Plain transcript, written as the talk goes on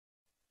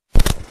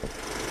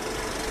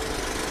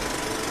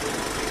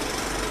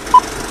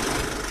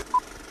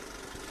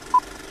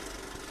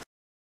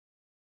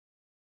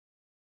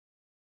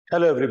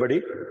Hello,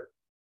 everybody.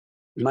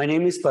 My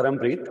name is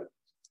Prarampreet,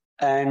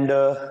 and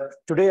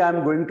today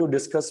I'm going to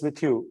discuss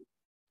with you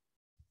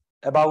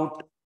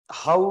about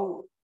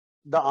how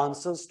the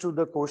answers to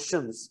the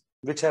questions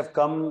which have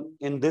come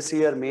in this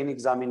year main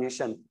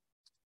examination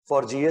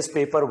for GS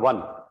paper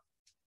 1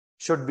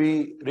 should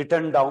be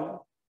written down,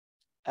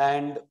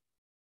 and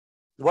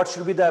what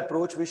should be the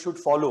approach we should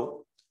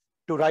follow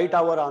to write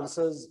our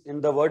answers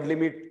in the word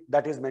limit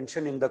that is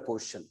mentioned in the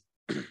question.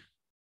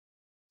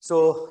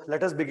 So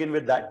let us begin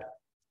with that.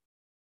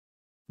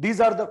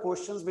 These are the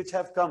questions which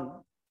have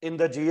come in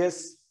the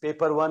GS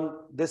paper 1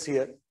 this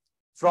year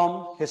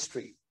from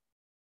history.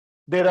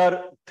 There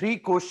are 3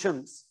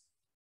 questions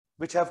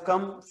which have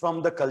come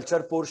from the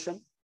culture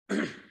portion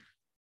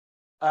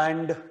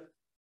and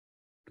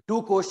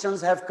 2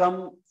 questions have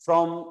come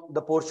from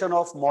the portion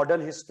of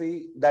modern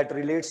history that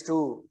relates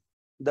to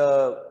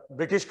the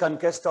British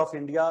conquest of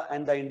India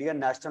and the Indian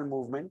national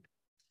movement,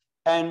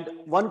 and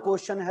 1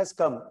 question has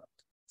come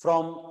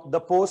from the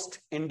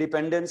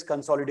post-independence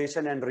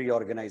consolidation and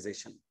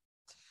reorganization.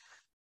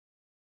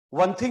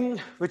 One thing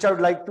which I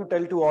would like to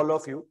tell to all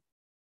of you,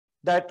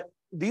 that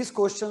these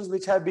questions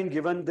which have been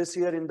given this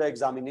year in the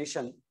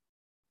examination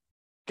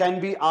can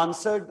be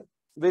answered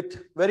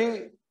with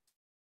very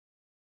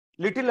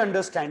little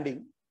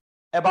understanding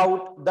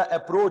about the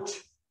approach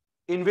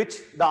in which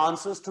the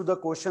answers to the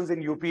questions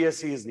in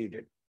UPSC is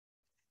needed.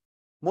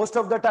 Most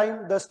of the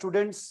time, the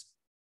students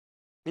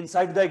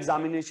inside the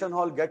examination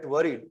hall get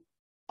worried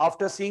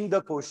after seeing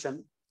the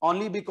question,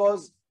 only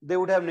because they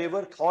would have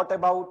never thought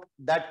about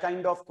that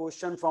kind of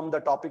question from the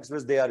topics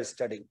which they are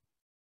studying.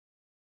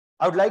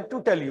 I would like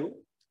to tell you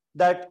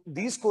that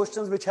these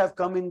questions which have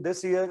come in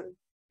this year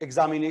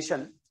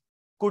examination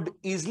could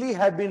easily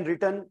have been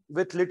written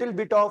with little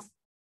bit of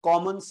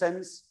common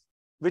sense,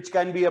 which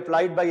can be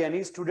applied by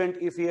any student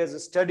if he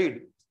has studied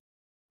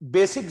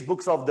basic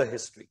books of the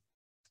history.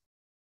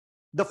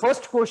 The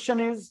first question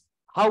is,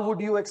 how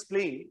would you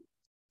explain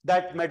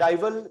that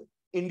medieval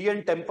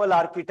Indian temple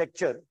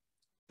architecture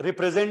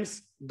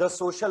represents the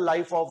social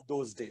life of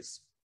those days?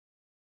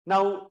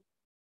 Now,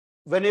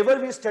 whenever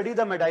we study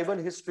the medieval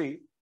history,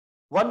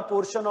 one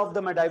portion of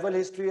the medieval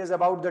history is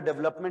about the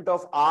development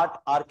of art,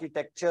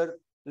 architecture,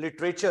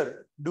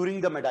 literature during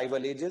the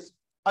medieval ages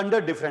under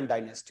different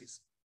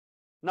dynasties.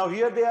 Now,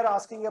 here they are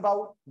asking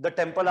about the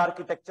temple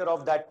architecture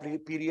of that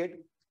period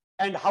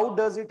and how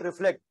does it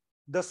reflect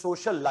the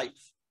social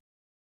life.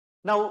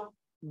 Now,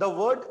 the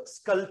word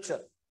sculpture,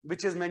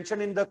 which is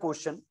mentioned in the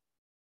question,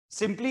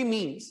 simply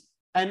means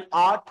an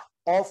art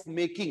of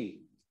making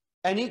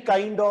any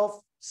kind of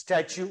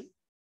statue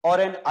or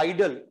an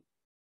idol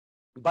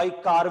by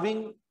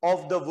carving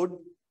of the wood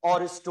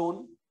or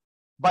stone,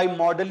 by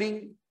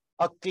modeling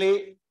a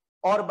clay,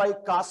 or by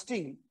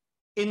casting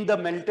in the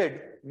melted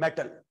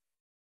metal.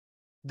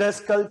 The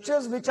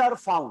sculptures which are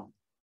found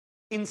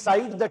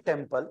inside the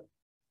temple,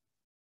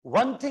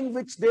 one thing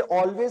which they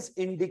always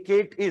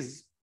indicate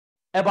is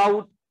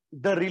about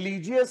the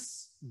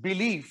religious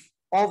belief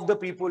of the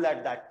people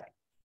at that time.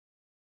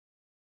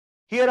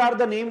 Here are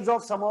the names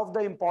of some of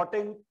the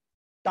important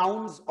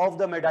towns of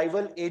the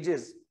medieval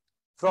ages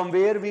from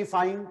where we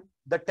find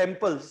the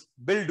temples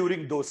built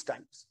during those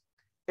times.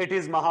 It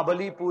is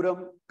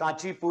Mahabalipuram,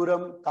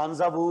 Kanchipuram,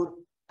 Tanjavur,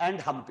 and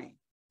Hampi.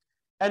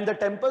 And the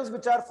temples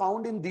which are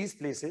found in these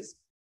places,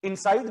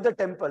 inside the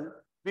temple,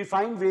 we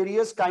find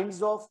various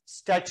kinds of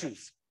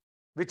statues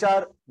which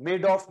are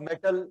made of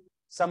metal,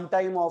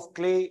 sometime of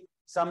clay,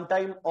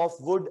 sometime of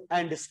wood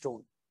and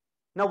stone.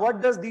 Now,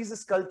 what does these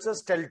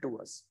sculptures tell to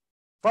us?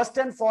 First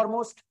and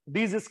foremost,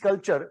 these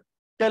sculptures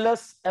tell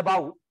us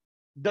about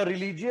the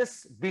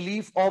religious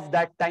belief of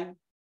that time,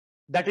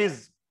 that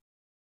is,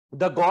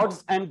 the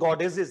gods and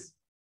goddesses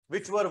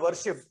which were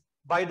worshipped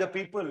by the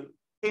people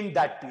in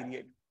that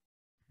period.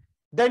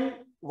 Then,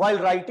 while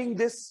writing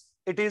this,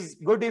 it is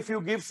good if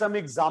you give some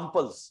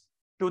examples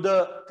to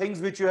the things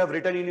which you have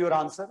written in your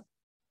answer.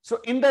 So,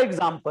 in the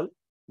example,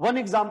 one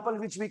example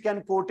which we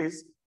can quote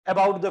is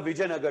about the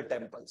Vijayanagar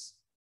temples.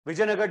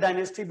 Vijayanagar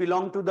dynasty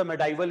belonged to the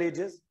medieval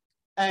ages,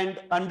 and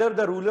under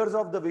the rulers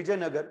of the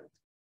Vijayanagar,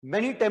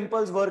 many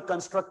temples were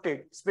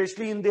constructed,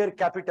 especially in their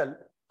capital,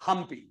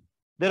 Hampi.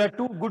 There are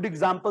 2 good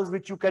examples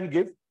which you can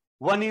give.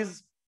 One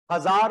is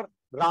Hazar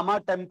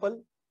Rama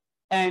temple,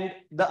 and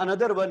the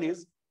another one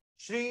is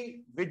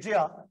Sri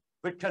Vijaya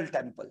Vitthal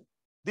temple.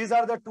 These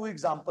are the 2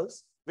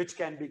 examples which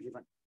can be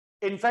given.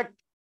 In fact,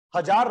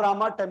 Hazar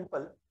Rama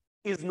temple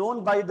is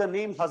known by the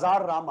name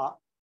Hazar Rama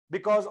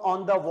because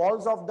on the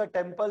walls of the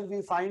temple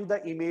we find the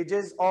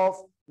images of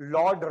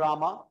Lord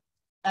Rama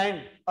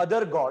and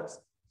other gods,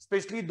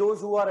 especially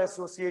those who are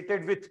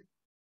associated with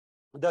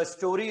the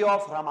story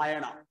of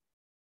Ramayana.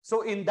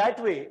 So in that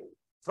way,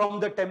 from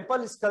the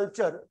temple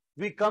sculpture,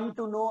 we come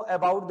to know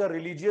about the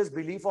religious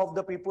belief of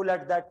the people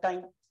at that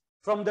time.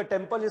 From the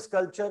temple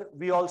sculpture,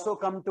 we also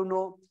come to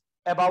know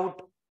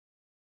about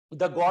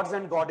the gods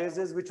and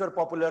goddesses which were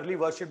popularly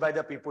worshipped by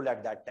the people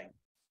at that time.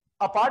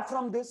 Apart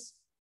from this,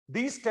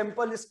 these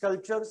temple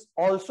sculptures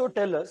also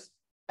tell us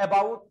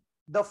about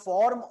the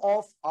form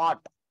of art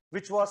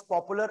which was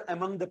popular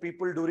among the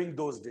people during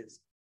those days.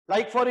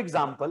 Like for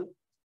example,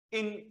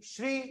 in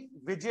Sri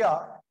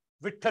Vijaya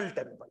Vitthal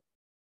temple.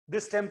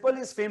 This temple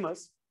is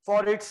famous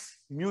for its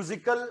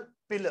musical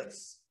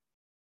pillars.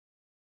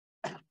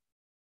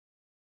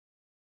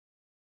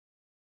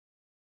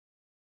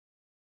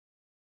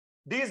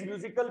 These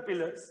musical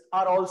pillars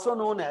are also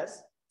known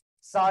as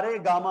Sare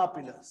Gama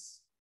pillars.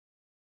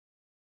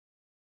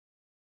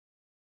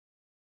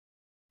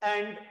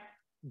 And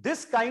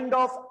this kind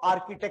of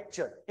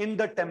architecture in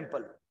the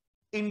temple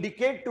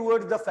indicate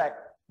towards the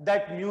fact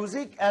that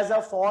music as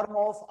a form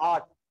of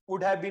art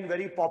would have been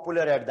very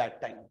popular at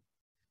that time.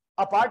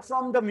 Apart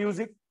from the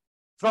music,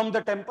 from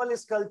the temple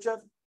sculpture,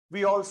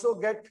 we also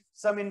get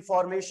some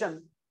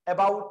information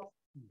about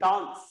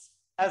dance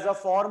as a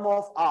form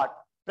of art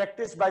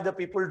practiced by the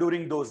people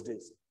during those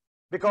days.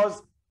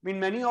 Because in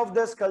many of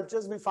the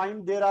sculptures, we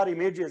find there are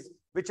images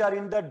which are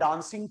in the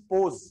dancing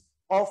pose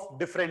of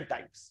different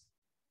types.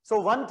 So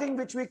one thing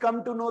which we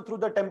come to know through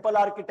the temple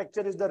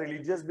architecture is the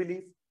religious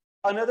belief.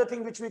 Another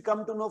thing which we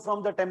come to know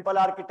from the temple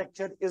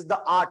architecture is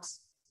the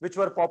arts which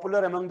were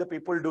popular among the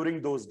people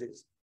during those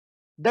days.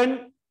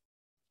 Then,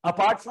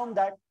 apart from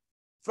that,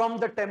 from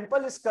the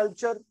temple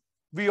sculpture,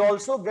 we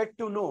also get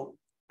to know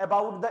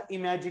about the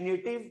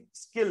imaginative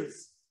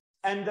skills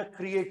and the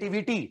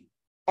creativity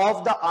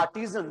of the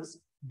artisans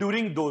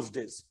during those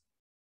days.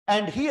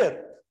 And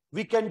here,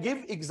 we can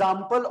give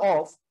example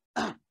of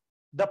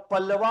the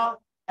Pallava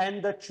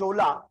and the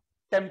Chola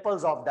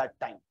temples of that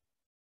time.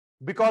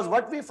 Because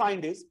what we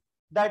find is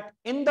that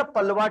in the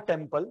Pallava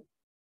temple,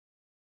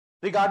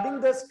 regarding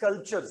the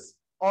sculptures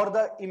or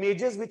the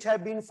images which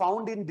have been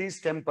found in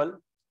this temple,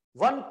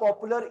 one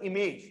popular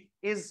image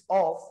is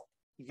of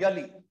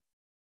Yali.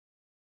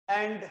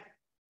 And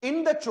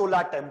in the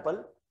Chola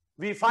temple,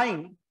 we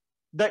find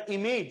the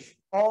image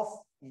of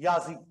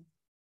Yazi.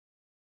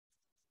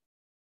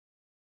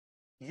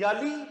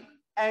 Yali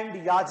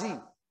and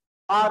Yaji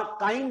are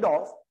kind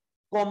of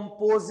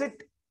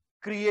composite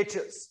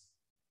creatures.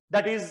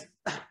 That is,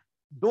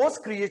 those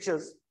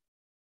creatures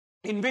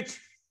in which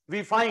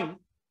we find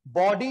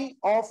body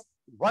of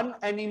one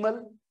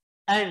animal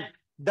and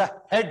the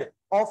head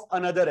of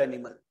another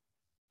animal.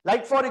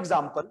 Like for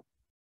example,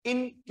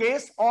 in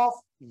case of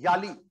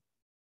Yali,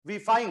 we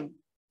find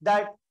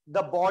that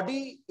the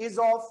body is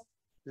of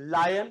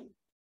lion,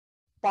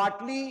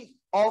 partly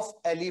of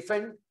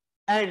elephant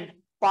and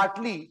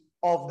partly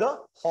of the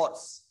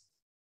horse.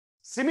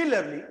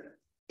 Similarly,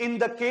 in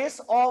the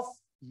case of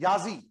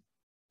Yazi,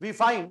 we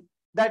find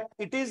that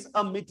it is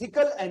a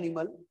mythical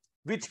animal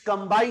which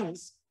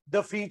combines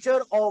the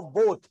feature of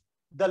both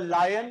the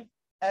lion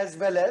as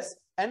well as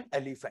an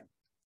elephant.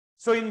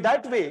 So in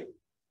that way,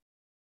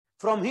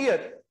 from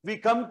here, we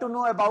come to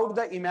know about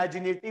the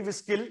imaginative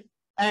skill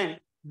and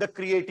the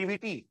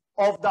creativity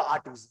of the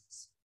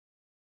artisans.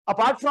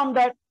 Apart from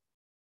that,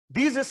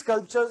 these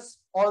sculptures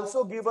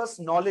also give us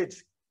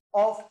knowledge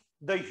of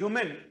the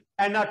human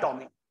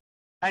anatomy.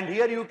 And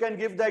here you can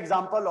give the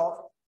example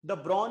of the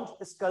bronze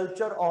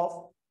sculpture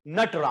of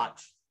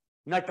Nataraj.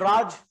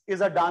 Nataraj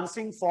is a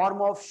dancing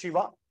form of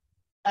Shiva.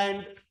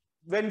 And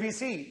when we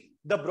see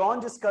the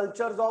bronze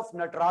sculptures of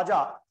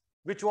Nataraja,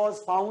 which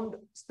was found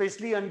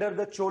especially under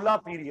the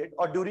Chola period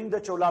or during the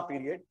Chola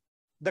period,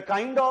 the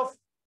kind of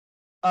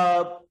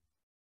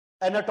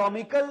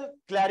anatomical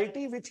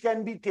clarity which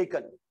can be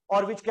taken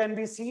or which can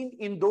be seen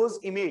in those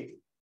images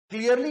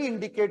clearly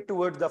indicate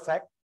towards the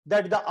fact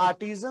that the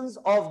artisans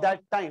of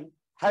that time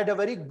had a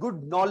very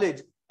good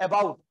knowledge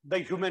about the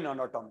human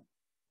anatomy.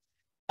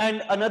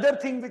 And another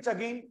thing which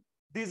again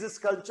these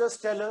sculptures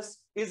tell us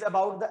is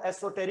about the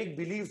esoteric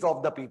beliefs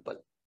of the people.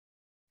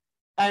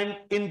 And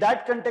in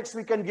that context,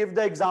 we can give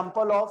the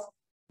example of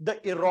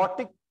the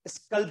erotic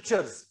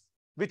sculptures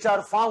which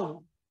are found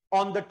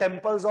on the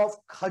temples of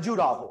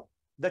Khajuraho.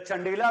 The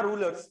Chandela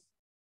rulers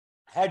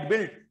had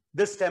built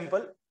this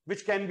temple,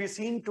 which can be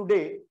seen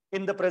today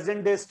in the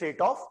present day state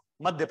of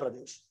Madhya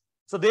Pradesh.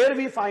 So there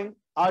we find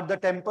are the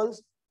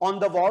temples. On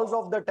the walls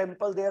of the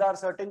temple, there are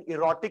certain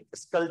erotic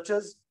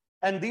sculptures.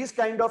 And these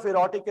kind of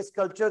erotic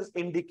sculptures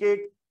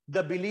indicate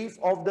the belief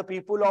of the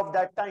people of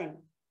that time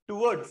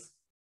towards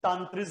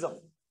Tantrism.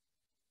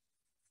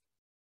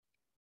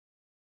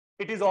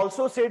 It is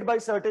also said by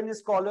certain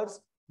scholars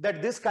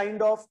that this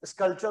kind of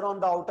sculpture on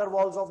the outer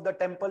walls of the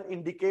temple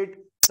indicate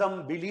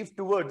some belief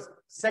towards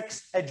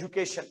sex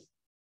education.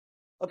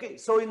 Okay,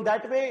 so in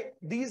that way,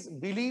 these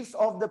beliefs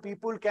of the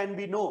people can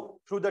be known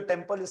through the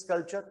temple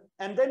sculpture.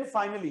 And then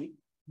finally,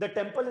 the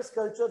temple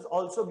sculptures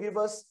also give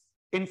us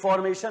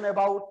information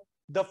about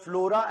the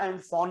flora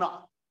and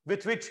fauna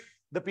with which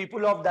the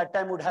people of that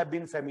time would have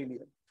been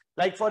familiar.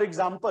 Like for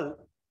example,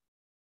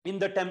 in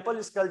the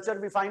temple sculpture,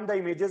 we find the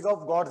images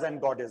of gods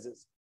and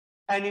goddesses.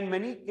 And in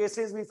many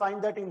cases, we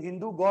find that in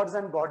Hindu gods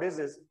and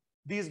goddesses,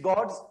 these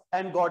gods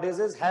and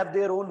goddesses have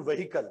their own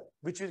vehicle,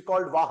 which is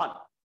called Vahan.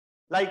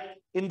 Like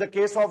in the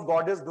case of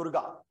goddess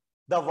Durga,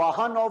 the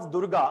Vahan of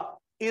Durga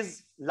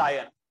is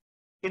lion.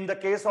 In the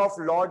case of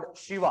Lord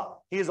Shiva,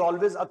 he is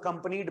always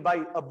accompanied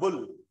by a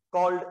bull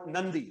called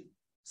Nandi.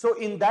 So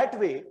in that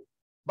way,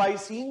 By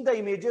seeing the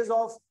images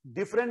of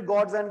different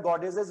gods and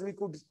goddesses, we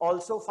could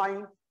also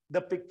find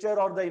the picture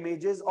or the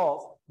images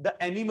of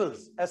the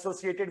animals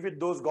associated with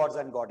those gods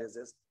and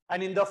goddesses.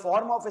 And in the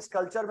form of a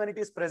sculpture, when it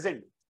is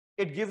present,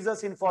 it gives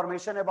us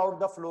information about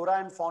the flora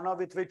and fauna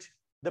with which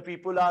the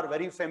people are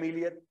very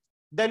familiar.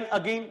 Then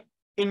again,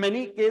 in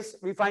many cases,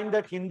 we find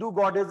that Hindu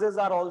goddesses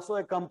are also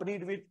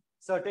accompanied with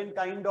certain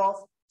kind of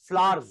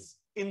flowers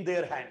in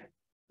their hand.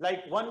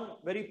 Like one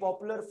very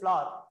popular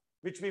flower,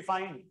 which we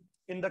find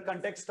in the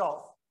context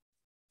of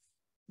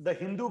the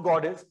Hindu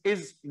goddess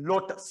is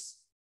lotus.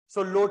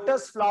 So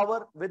lotus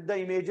flower with the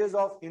images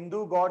of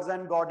Hindu gods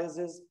and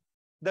goddesses,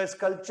 the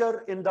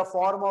sculpture in the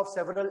form of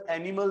several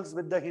animals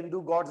with the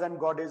Hindu gods and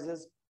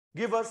goddesses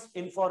give us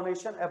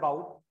information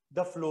about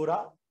the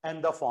flora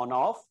and the fauna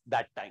of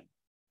that time.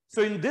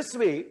 So in this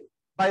way,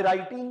 by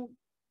writing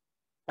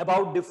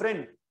about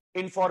different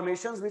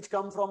informations which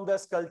come from the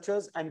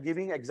sculptures and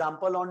giving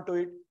example onto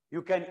it,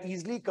 you can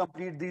easily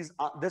complete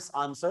this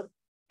answer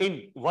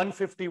in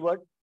 150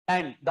 words,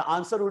 and the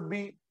answer would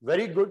be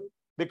very good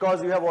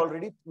because we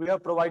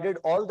have provided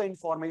all the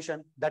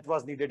information that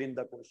was needed in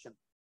the question.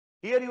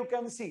 Here you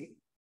can see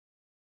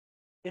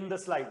in the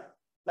slide,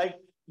 like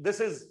this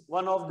is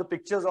one of the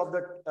pictures of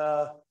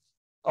the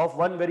of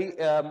one very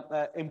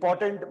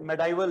important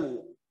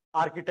medieval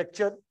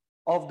architecture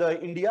of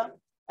the India,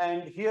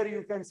 and here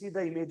you can see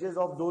the images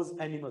of those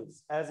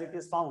animals as it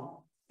is found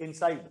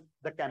inside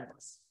the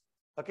campus.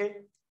 Okay,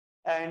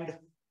 and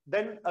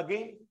then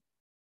again,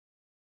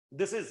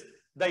 this is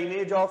the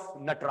image of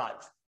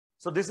Nataraj.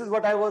 So this is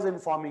what I was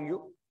informing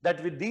you,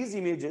 that with these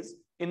images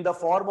in the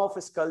form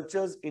of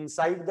sculptures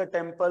inside the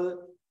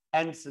temple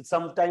and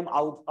sometime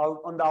out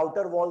on the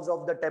outer walls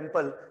of the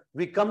temple,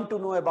 we come to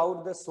know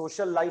about the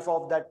social life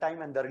of that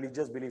time and the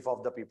religious belief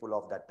of the people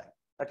of that time.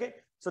 Okay,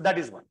 so that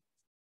is one.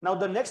 Now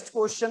the next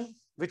question,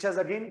 which has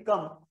again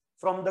come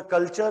from the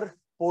culture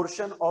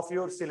portion of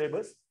your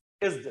syllabus,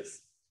 is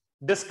this.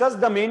 Discuss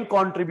the main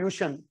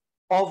contribution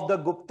of the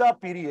Gupta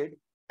period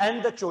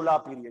and the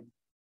Chola period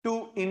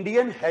to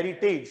Indian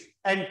heritage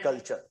and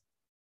culture.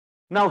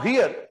 Now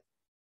here,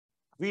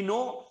 we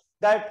know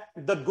that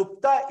the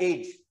Gupta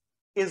age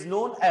is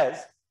known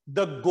as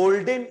the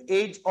golden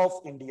age of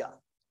India.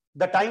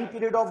 The time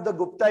period of the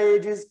Gupta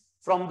age is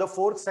from the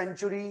 4th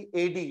century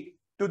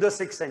AD to the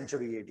 6th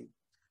century AD.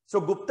 So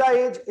Gupta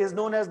age is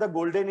known as the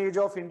golden age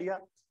of India.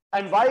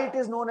 And why it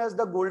is known as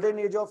the golden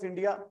age of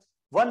India?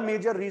 One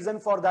major reason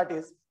for that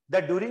is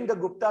that during the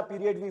Gupta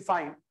period, we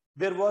find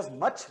there was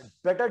much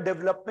better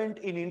development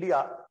in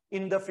India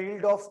in the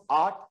field of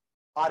art,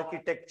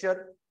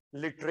 architecture,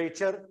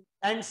 literature,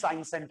 and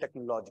science and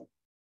technology.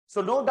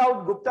 So no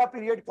doubt Gupta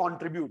period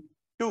contribute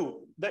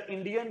to the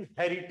Indian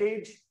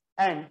heritage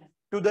and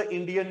to the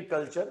Indian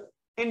culture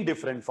in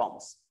different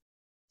forms.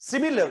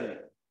 Similarly,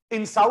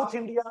 in South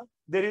India,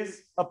 there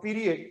is a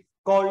period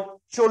called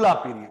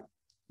Chola period.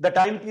 The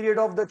time period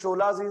of the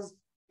Cholas is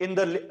in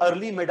the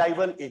early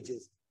medieval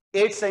ages,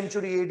 8th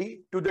century AD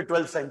to the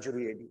 12th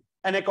century AD.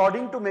 And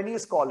according to many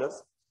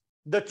scholars,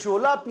 the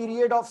Chola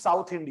period of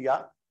South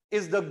India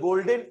is the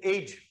golden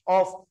age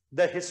of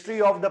the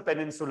history of the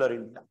peninsular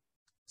India.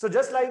 So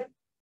just like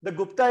the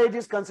Gupta age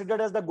is considered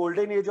as the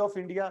golden age of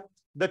India,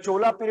 the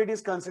Chola period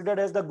is considered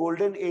as the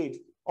golden age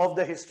of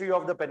the history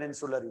of the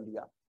peninsular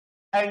India.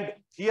 And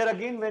here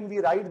again, when we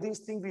write these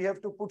things, we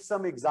have to put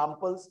some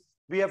examples.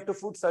 We have to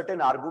put certain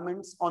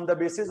arguments on the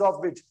basis of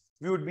which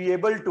we would be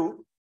able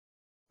to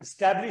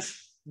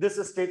establish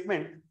this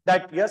statement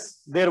that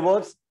yes, there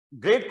was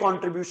great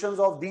contributions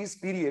of these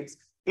periods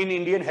in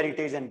Indian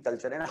heritage and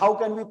culture. And how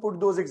can we put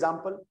those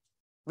examples?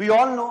 We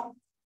all know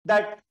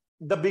that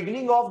the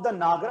beginning of the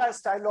Nagara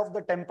style of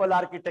the temple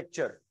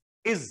architecture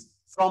is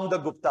from the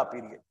Gupta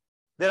period.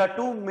 There are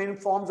two main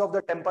forms of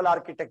the temple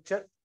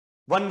architecture.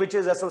 One which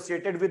is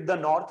associated with the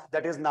north,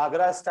 that is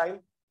Nagara style,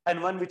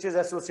 and one which is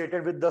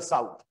associated with the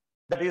south,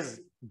 that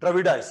is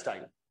Dravida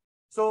style.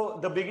 So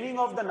the beginning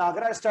of the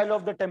Nagara style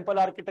of the temple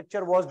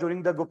architecture was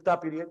during the Gupta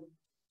period.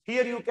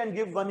 Here you can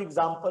give one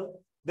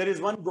example. There is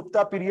one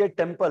Gupta period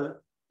temple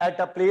at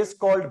a place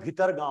called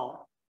Bhitargaon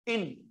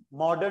in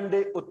modern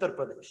day Uttar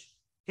Pradesh.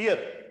 Here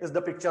is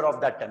the picture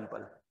of that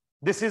temple.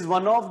 This is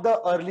one of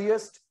the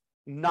earliest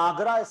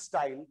Nagara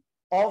style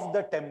of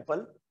the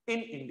temple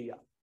in India.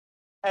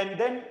 And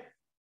then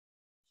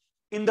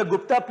in the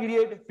Gupta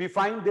period, we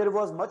find there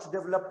was much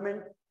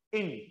development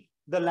in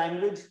the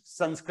language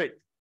Sanskrit.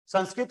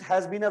 Sanskrit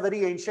has been a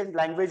very ancient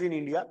language in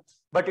India,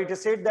 but it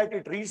is said that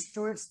it reached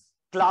to its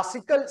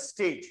classical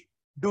stage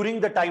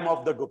during the time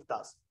of the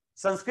Guptas.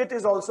 Sanskrit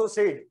is also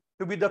said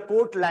to be the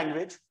court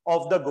language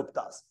of the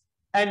Guptas.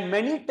 And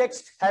many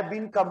texts have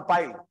been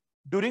compiled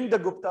during the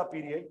Gupta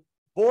period,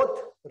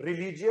 both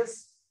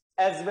religious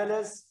as well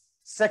as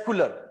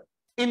secular,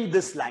 in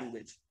this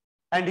language.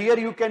 And here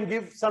you can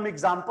give some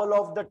example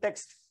of the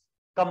text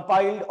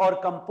compiled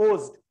or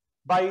composed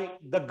by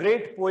the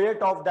great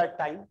poet of that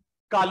time,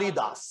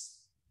 Kalidas.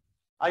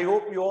 I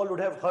hope you all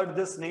would have heard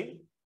this name.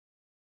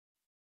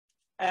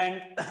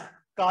 And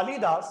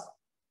Kalidas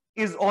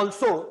is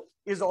also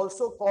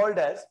called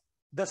as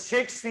the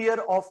Shakespeare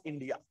of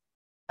India.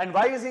 And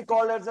why is he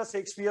called as the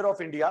Shakespeare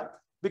of India?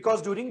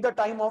 Because during the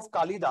time of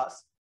Kalidas,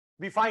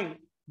 we find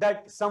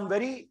that some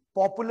very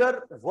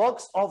popular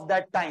works of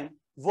that time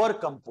were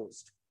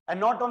composed. And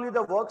not only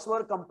the works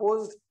were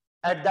composed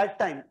at that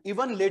time,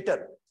 even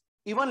later,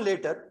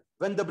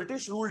 when the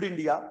British ruled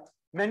India,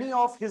 many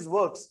of his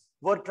works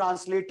were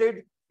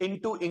translated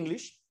into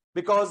English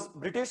because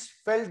British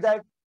felt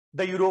that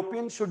the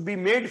Europeans should be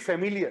made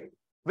familiar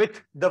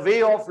with the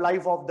way of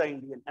life of the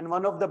Indian. And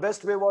one of the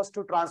best way was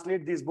to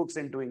translate these books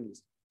into English.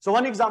 So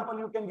one example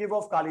you can give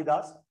of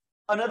Kalidas.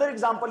 Another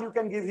example you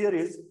can give here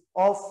is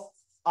of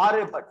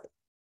Aryabhat.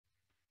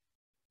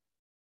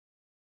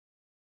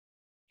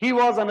 He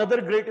was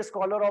another great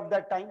scholar of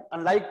that time.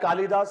 Unlike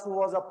Kalidas, who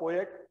was a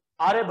poet,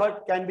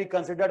 Aryabhat can be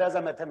considered as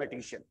a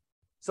mathematician.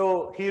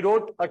 So he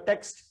wrote a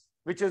text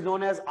which is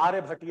known as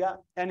Aryabhatiya.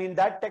 And in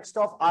that text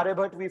of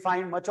Aryabhat, we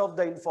find much of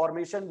the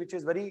information which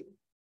is very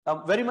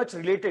much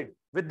related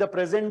with the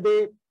present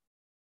day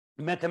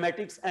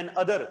mathematics and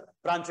other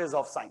branches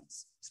of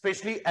science,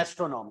 especially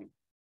astronomy.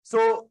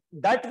 So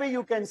that way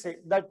you can say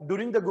that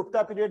during the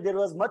Gupta period, there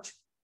was much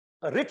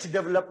rich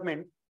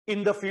development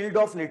in the field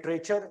of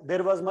literature.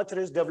 There was much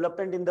rich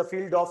development in the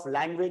field of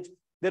language.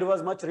 There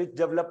was much rich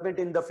development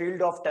in the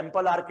field of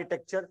temple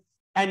architecture.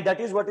 And that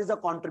is what is the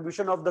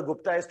contribution of the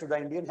Guptas to the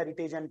Indian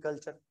heritage and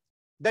culture.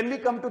 Then we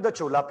come to the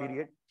Chola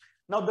period.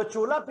 Now the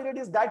Chola period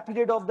is that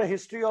period of the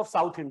history of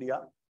South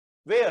India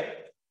where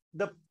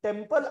the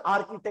temple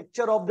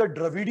architecture of the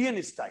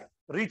Dravidian style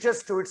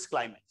reaches to its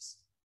climax.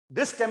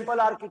 This temple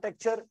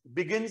architecture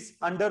begins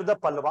under the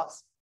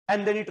Palwas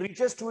and then it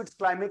reaches to its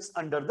climax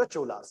under the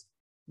Cholas.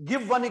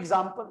 Give one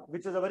example,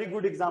 which is a very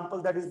good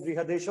example, that is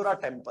Brihadeshwara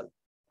temple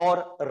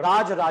or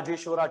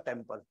Rajeshwara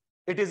temple.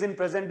 It is in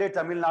present day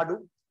Tamil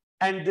Nadu,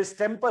 and this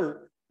temple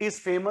is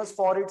famous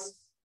for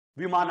its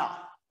Vimana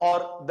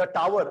or the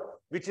tower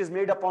which is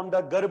made upon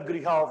the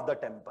Garbhagriha of the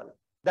temple.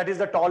 That is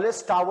the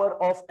tallest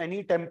tower of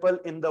any temple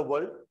in the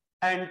world,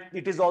 and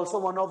it is also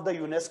one of the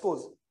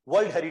UNESCO's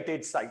World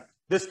Heritage Site,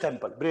 this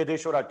temple,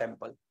 Brihadeshwara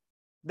temple.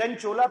 Then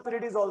Chola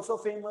period is also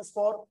famous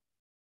for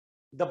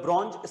the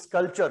bronze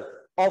sculpture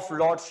of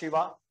Lord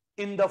Shiva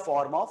in the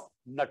form of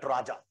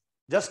Nataraja.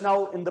 Just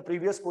now in the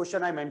previous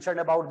question I mentioned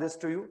about this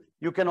to you.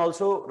 You can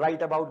also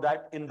write about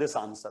that in this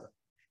answer.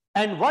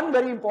 And one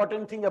very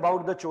important thing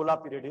about the Chola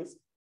period is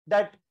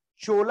that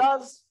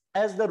Cholas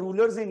as the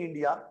rulers in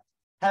India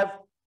have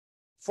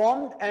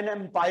formed an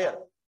empire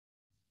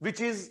which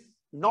is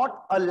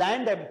not a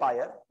land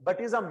empire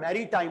but is a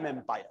maritime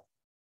empire.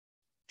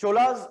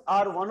 Cholas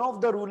are one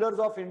of the rulers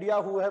of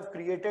India who have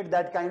created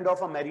that kind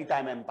of a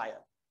maritime empire.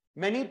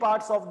 Many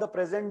parts of the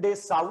present day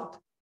South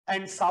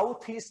and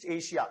Southeast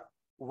Asia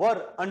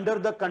were under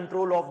the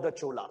control of the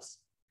Cholas.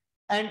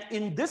 And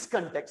in this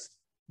context,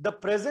 the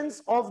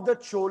presence of the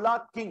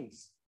Chola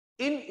kings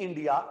in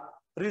India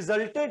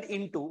resulted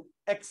into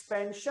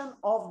expansion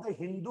of the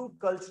Hindu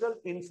cultural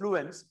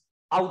influence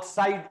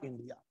outside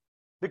India.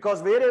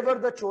 Because wherever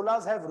the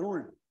Cholas have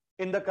ruled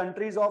in the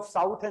countries of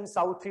South and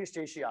Southeast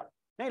Asia,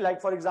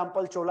 like for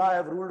example, Chola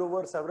have ruled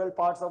over several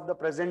parts of the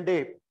present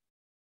day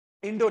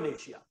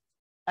Indonesia.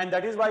 And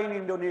that is why in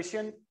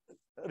Indonesian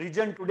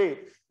region today,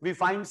 we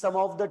find some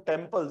of the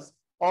temples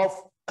of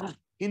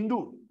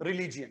Hindu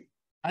religion.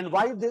 And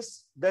why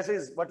this? This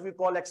is what we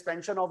call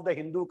expansion of the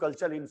Hindu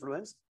cultural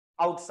influence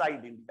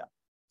outside India.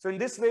 So in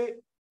this way,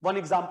 one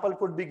example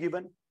could be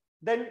given.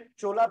 Then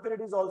Chola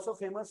period is also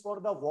famous for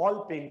the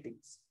wall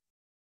paintings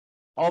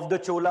of the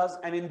Cholas.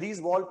 And in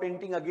these wall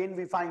painting, again,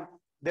 we find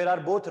there are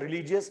both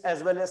religious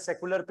as well as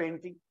secular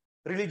painting.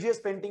 Religious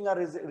painting are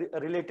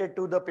related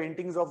to the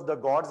paintings of the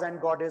gods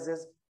and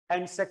goddesses,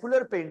 and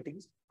secular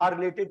paintings are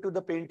related to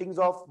the paintings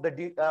of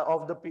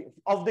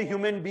the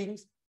human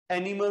beings,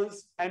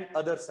 animals, and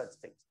other such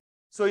things.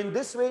 So in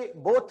this way,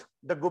 both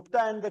the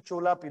Gupta and the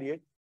Chola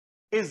period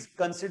is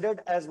considered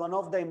as one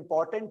of the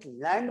important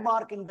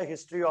landmark in the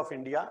history of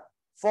India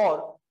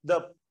for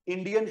the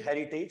Indian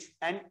heritage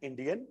and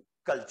Indian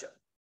culture.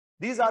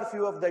 These are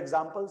few of the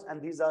examples,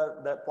 and these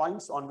are the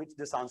points on which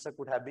this answer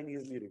could have been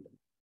easily written.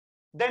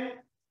 Then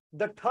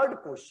the third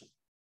question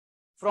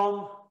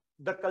from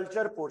the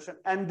culture portion,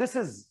 and this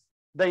is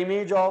the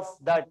image of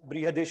that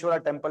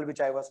Brihadeshwara temple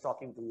which I was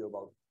talking to you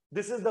about.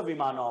 This is the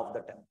Vimana of the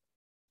temple.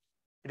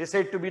 It is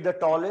said to be the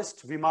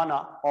tallest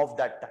Vimana of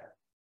that time.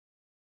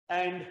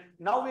 And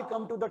now we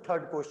come to the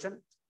third question.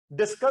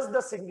 Discuss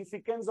the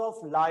significance of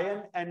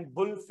lion and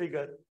bull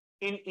figure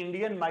in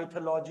Indian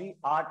mythology,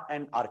 art,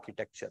 and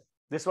architecture.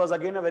 This was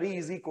again a very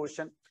easy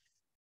question.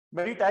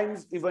 Many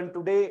times, even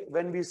today,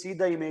 when we see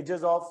the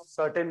images of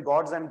certain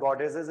gods and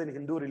goddesses in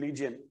Hindu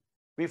religion,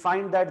 we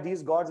find that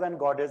these gods and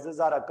goddesses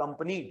are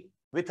accompanied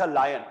with a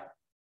lion,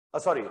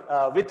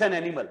 with an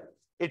animal.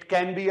 It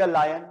can be a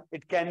lion,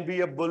 it can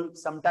be a bull,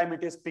 sometimes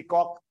it is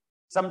peacock,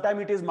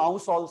 sometimes it is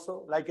mouse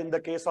also, like in the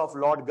case of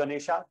Lord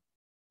Ganesha.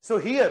 So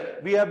here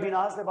we have been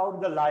asked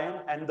about the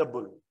lion and the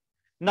bull.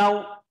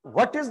 Now,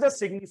 what is the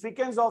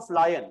significance of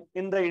lion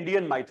in the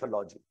Indian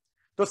mythology?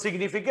 The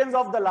significance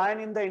of the lion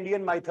in the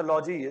Indian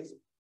mythology is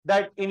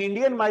that in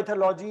Indian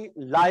mythology,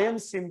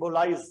 lions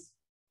symbolize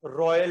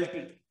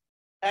royalty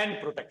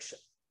and protection.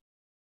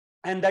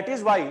 And that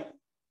is why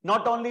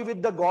not only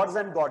with the gods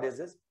and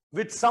goddesses,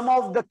 with some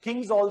of the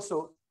kings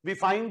also, we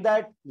find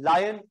that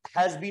lion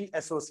has been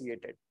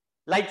associated.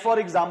 Like for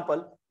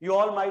example, you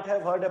all might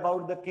have heard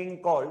about the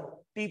king called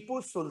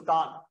Tipu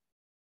Sultan.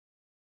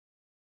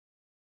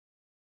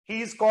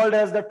 He is called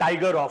as the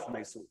tiger of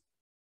Mysore.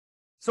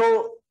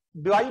 So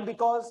why?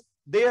 Because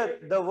there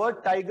the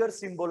word tiger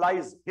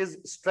symbolizes his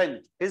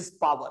strength, his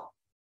power.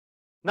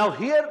 Now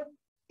here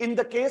in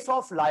the case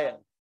of lion,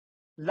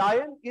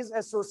 lion is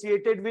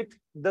associated with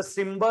the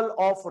symbol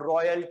of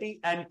royalty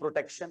and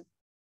protection.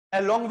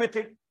 Along with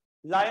it,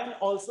 lion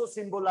also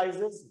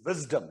symbolizes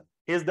wisdom.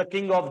 He is the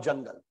king of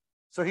jungle.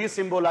 So he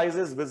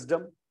symbolizes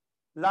wisdom.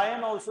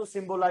 Lion also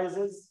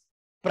symbolizes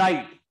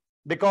pride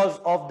because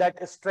of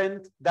that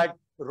strength, that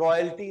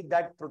royalty,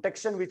 that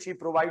protection which he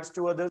provides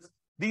to others.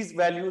 These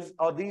values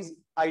or these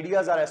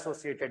ideas are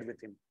associated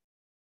with him.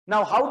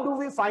 Now, how do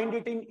we find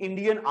it in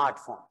Indian art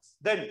forms?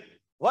 Then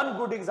one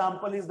good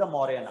example is the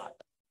Mauryan art.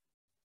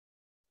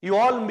 You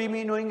all may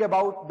be knowing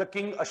about the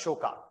king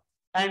Ashoka.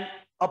 And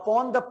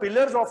upon the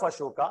pillars of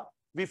Ashoka,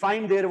 we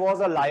find there was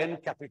a lion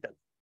capital.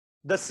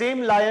 The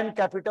same lion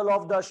capital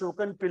of the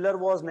Ashokan pillar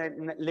was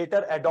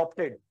later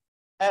adopted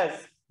as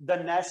the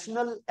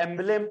national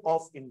emblem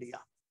of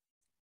India.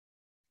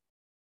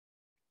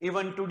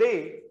 Even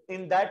today,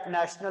 in that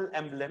national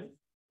emblem,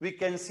 we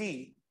can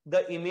see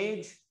the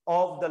image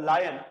of the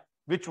lion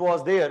which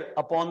was there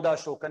upon the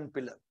Ashokan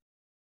pillar.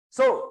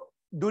 So,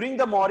 during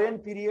the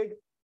Mauryan period,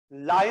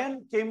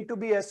 lion came to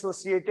be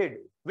associated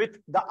with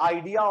the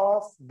idea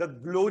of the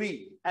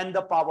glory and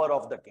the power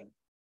of the king.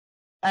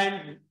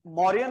 And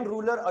Mauryan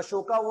ruler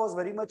Ashoka was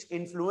very much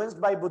influenced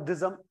by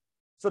Buddhism.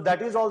 So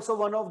that is also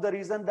one of the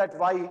reasons that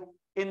why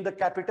in the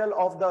capital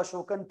of the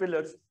Ashokan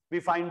pillars, we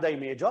find the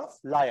image of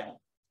lion.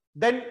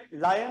 Then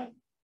lion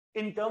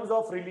in terms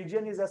of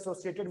religion is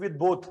associated with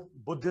both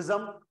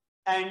Buddhism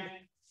and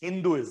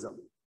Hinduism.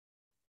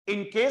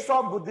 In case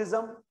of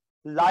Buddhism,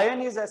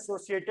 lion is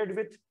associated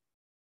with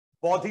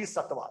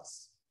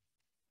bodhisattvas.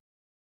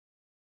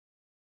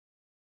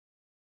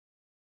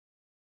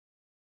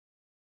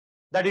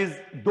 That is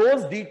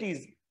those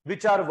deities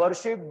which are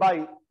worshipped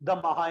by the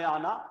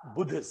Mahayana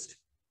Buddhist.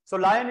 So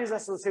lion is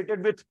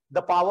associated with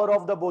the power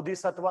of the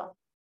bodhisattva.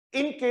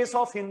 In case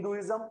of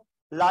Hinduism,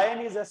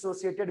 lion is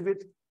associated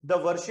with the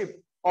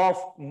worship of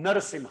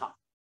Narasimha.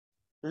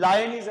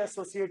 Lion is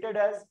associated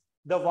as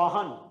the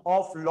Vahan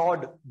of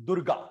Lord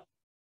Durga.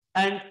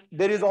 And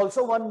there is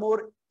also one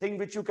more thing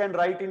which you can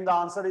write in the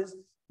answer is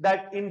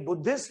that in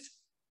Buddhist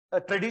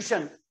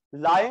tradition,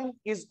 lion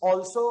is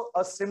also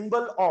a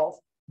symbol of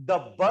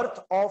the birth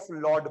of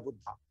Lord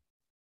Buddha.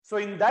 So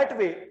in that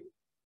way,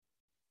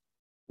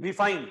 we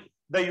find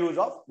the use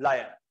of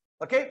lion.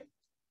 Okay.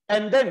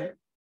 And then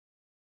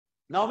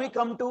now we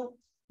come to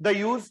the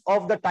use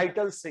of the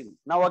title Singh.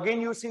 Now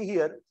again, you see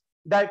here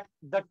that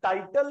the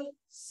title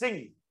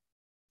Singh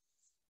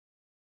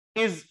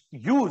is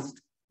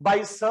used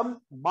by some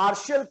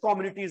martial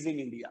communities in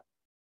India.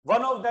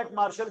 One of that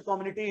martial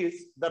community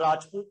is the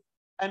Rajput,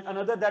 and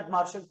another that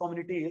martial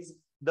community is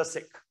the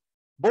Sikh.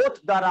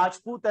 Both the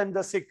Rajput and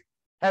the Sikh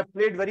have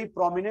played very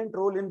prominent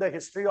role in the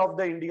history of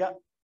the India.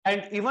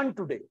 And even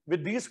today,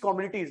 with these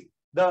communities,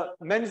 the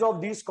men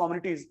of these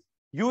communities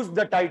use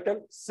the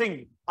title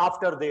Singh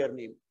after their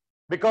name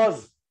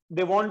because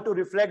they want to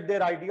reflect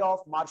their idea of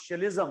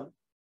martialism.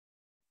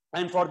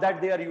 And for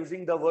that, they are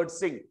using the word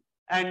Singh.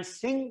 And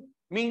Singh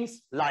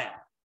means lion.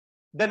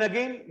 Then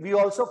again, we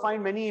also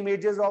find many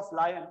images of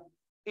lion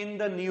in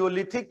the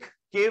Neolithic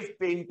cave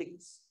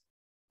paintings,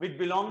 which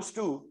belongs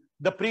to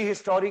the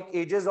prehistoric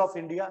ages of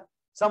India.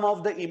 Some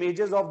of the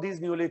images of these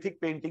Neolithic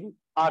paintings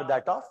are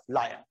that of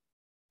lion.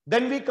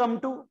 Then we come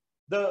to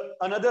the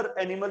another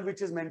animal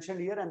which is mentioned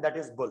here, and that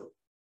is bull.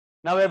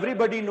 Now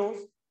everybody knows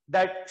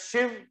that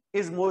Shiv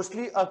is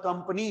mostly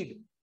accompanied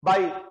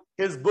by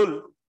his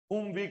bull,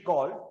 whom we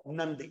call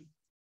Nandi.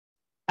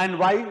 And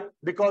why?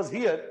 Because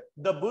here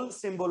the bull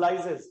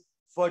symbolizes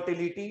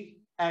fertility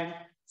and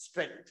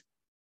strength.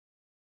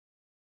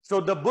 So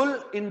the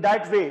bull in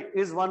that way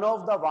is one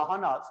of the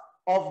vahanas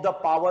of the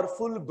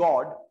powerful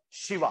god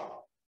Shiva.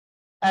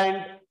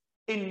 And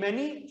in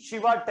many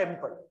Shiva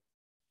temples,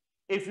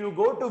 if you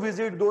go to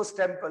visit those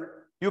temples,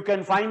 you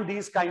can find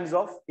these kinds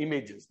of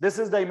images. This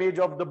is the image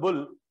of the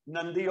bull,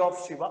 Nandi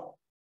of Shiva.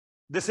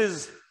 This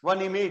is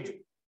one image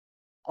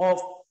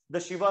of the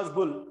Shiva's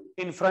bull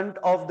in front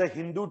of the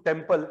Hindu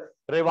temple,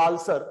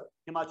 Revalsar,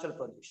 Himachal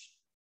Pradesh.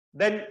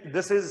 Then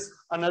this is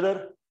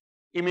another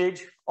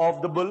image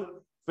of the bull,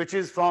 which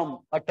is from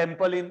a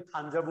temple in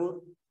Thanjavur.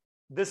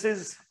 This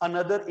is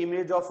another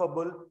image of a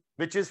bull,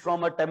 which is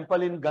from a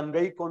temple in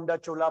Gangaikonda,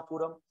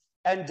 Cholapuram.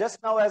 And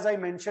just now, as I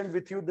mentioned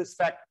with you, this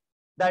fact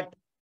that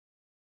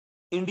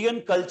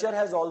Indian culture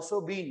has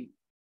also been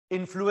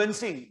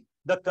influencing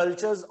the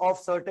cultures of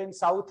certain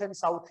South and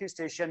Southeast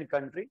Asian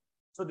country.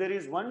 So there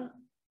is one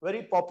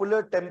very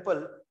popular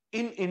temple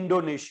in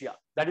Indonesia.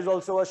 That is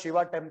also a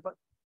Shiva temple.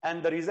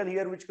 And the reason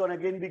here which can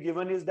again be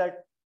given is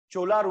that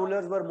Chola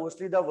rulers were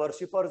mostly the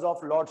worshippers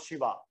of Lord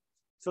Shiva.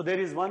 So there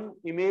is one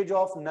image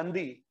of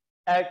Nandi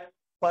at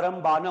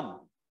Parambanam,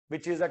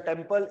 which is a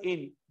temple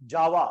in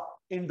Java,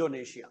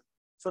 Indonesia.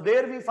 So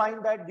there we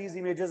find that these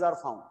images are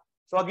found.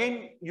 So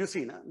again, you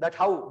see that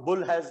how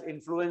bull has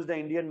influenced the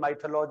Indian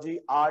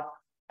mythology, art,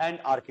 and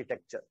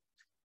architecture.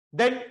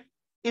 Then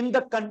in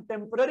the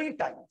contemporary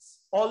times,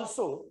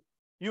 also,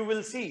 you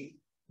will see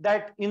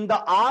that in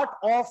the art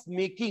of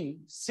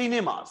making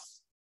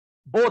cinemas,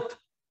 both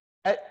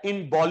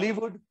in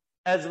Bollywood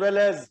as well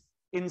as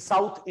in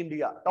South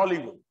India,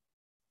 Tollywood,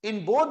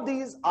 in both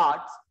these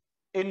arts,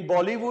 in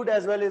Bollywood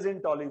as well as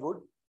in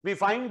Tollywood, we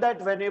find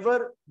that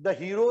whenever the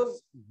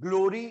hero's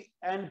glory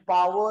and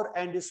power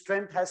and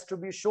strength has to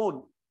be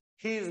shown,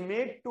 he is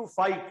made to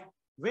fight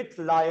with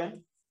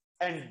lion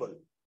and bull.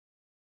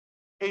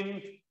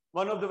 In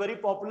one of the very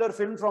popular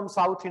films from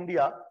South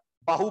India,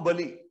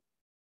 Bahubali,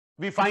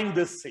 we find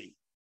this scene.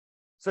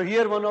 So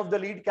here one of the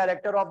lead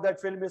character of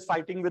that film is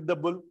fighting with the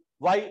bull.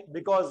 Why?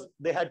 Because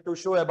they had to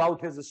show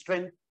about his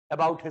strength,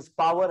 about his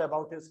power,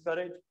 about his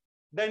courage.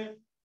 Then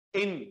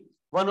in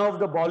one of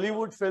the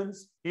Bollywood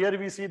films, here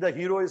we see the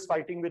hero is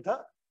fighting with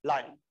a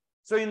lion.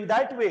 So in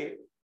that way,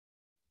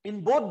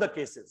 in both the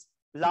cases,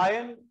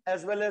 lion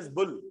as well as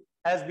bull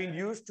has been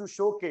used to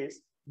showcase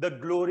the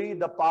glory,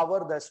 the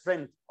power, the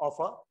strength of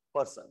a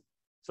person.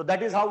 So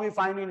that is how we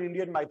find in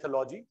Indian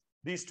mythology,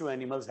 these two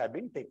animals have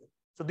been taken.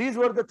 So these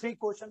were the three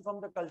questions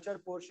from the culture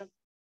portion.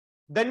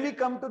 Then we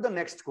come to the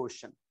next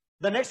question.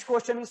 The next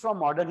question is from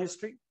modern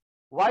history.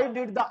 Why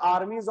did the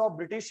armies of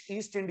British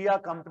East India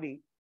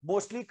Company,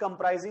 mostly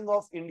comprising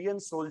of Indian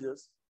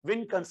soldiers,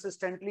 win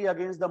consistently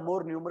against the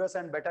more numerous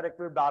and better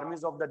equipped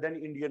armies of the then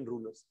Indian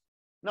rulers?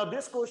 Now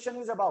this question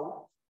is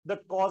about the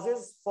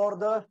causes for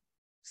the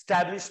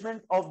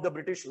establishment of the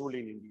British rule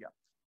in India,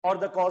 or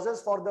the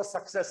causes for the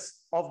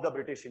success of the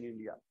British in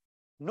India.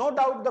 No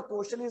doubt the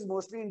question is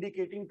mostly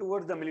indicating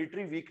towards the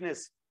military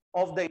weakness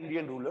of the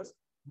Indian rulers.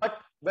 But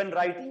when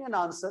writing an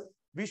answer,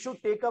 we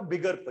should take a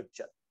bigger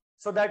picture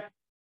so that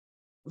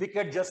we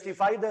can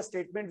justify the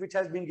statement which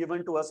has been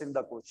given to us in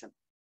the question.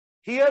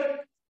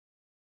 Here,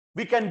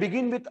 we can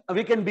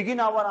begin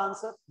our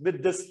answer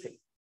with this thing: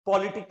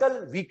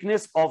 political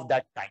weakness of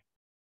that time.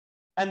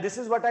 And this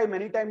is what I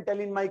many times tell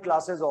in my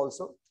classes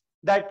also,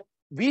 that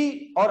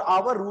we or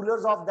our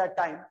rulers of that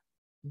time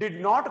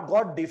did not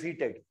got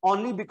defeated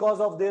only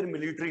because of their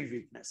military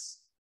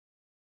weakness,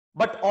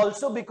 but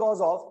also because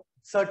of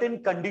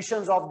certain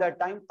conditions of that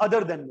time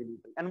other than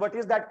military. And what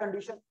is that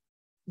condition?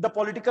 The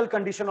political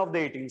condition of the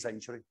 18th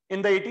century.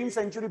 In the 18th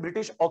century,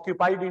 British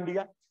occupied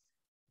India.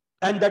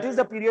 And that is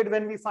the period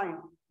when we find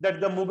that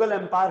the Mughal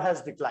Empire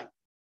has declined.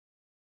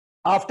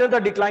 After the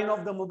decline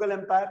of the Mughal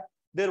Empire,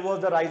 there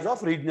was the rise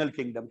of regional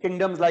kingdom.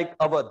 Kingdoms like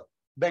Awadh,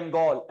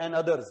 Bengal, and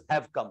others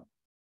have come.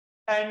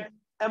 And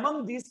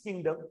among these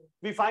kingdoms,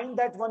 we find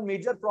that one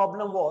major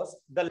problem was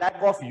the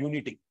lack of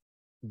unity.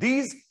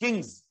 These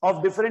kings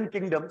of different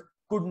kingdoms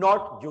could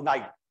not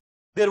unite.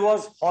 There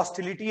was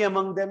hostility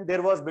among them.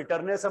 There was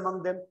bitterness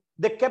among them.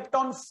 They kept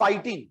on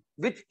fighting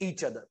with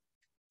each other.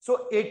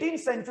 So 18th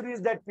century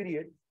is that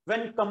period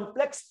when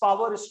complex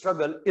power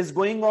struggle is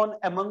going on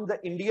among the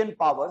Indian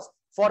powers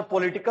for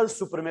political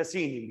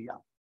supremacy in India.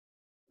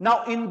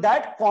 Now, in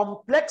that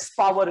complex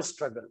power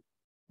struggle,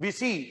 we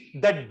see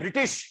that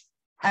British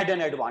had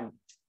an advantage.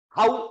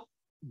 How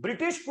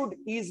British could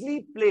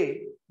easily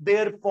play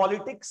their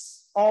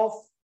politics of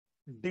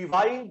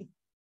divide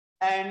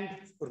and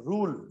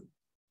rule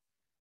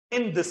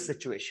in this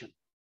situation.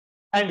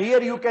 And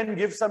here you can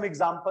give some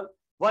example.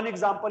 One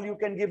example you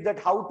can give that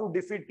how to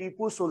defeat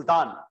Tipu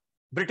Sultan.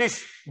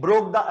 British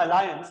broke the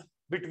alliance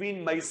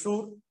between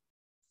Mysore,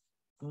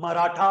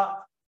 Maratha,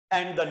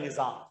 and the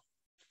Nizam.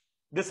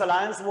 This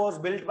alliance was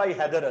built by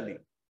Hyder Ali.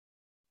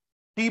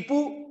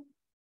 Tipu,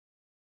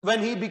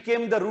 when he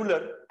became the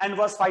ruler and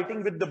was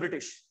fighting with the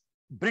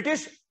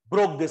British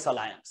broke this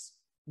alliance.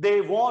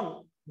 They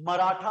won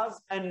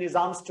Marathas and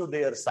Nizams to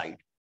their side.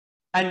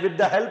 And with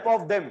the help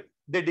of them,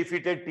 they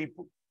defeated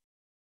Tipu.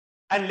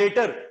 And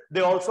later, they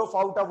also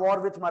fought a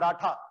war with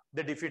Maratha.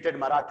 They defeated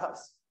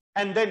Marathas.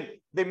 And then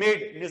they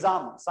made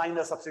Nizam sign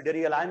a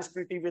subsidiary alliance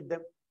treaty with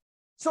them.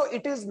 So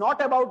it is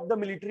not about the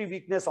military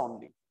weakness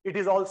only. It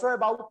is also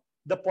about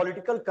the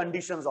political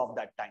conditions of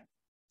that time.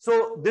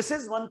 So this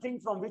is one thing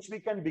from which we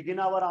can begin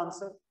our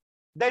answer.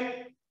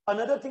 Then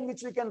another thing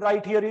which we can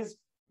write here is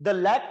the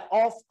lack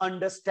of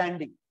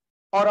understanding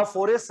or a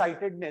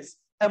foresightedness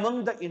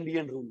among the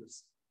Indian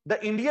rulers.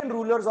 The Indian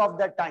rulers of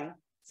that time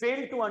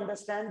failed to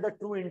understand the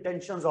true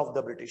intentions of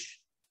the British.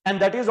 And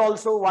that is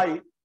also why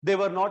they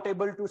were not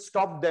able to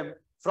stop them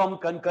from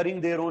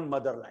conquering their own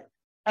motherland.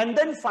 And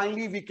then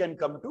finally, we can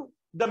come to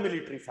the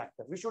military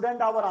factor. We should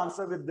end our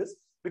answer with this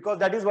because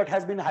that is what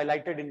has been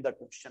highlighted in the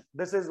question.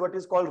 This is what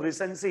is called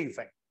recency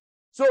effect.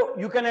 So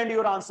you can end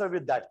your answer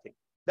with that thing.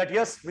 That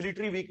yes,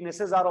 military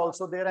weaknesses are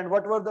also there. And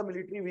what were the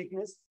military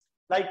weaknesses?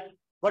 Like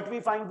what we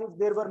find is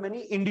there were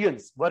many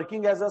Indians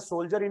working as a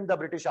soldier in the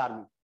British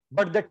army.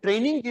 But the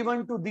training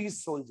given to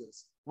these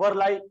soldiers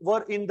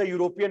were in the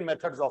European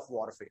methods of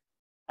warfare.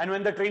 And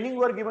when the training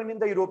were given in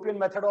the European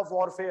method of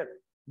warfare,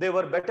 they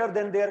were better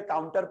than their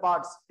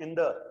counterparts in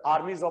the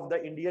armies of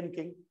the Indian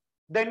king.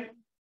 Then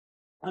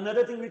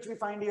another thing which we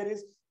find here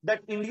is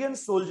that Indian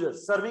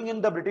soldiers serving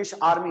in the British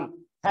army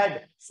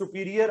had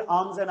superior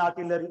arms and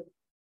artillery,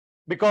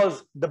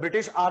 because the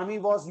British army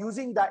was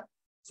using that,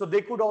 so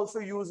they could also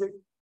use it.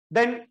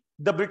 Then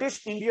the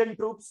British Indian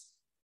troops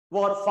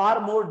were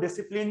far more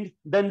disciplined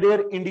than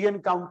their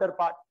Indian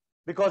counterpart,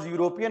 because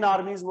European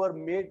armies were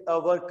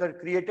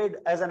created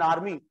as an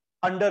army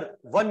under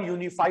one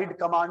unified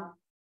command,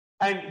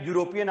 and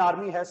European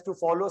army has to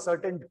follow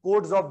certain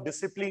codes of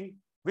discipline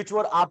which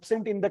were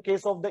absent in the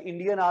case of the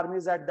Indian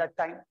armies at that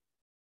time.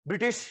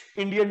 British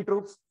Indian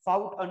troops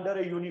fought under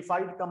a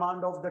unified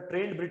command of the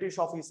trained British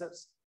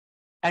officers.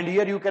 And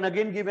here you can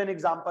again give an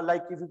example,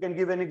 like if you can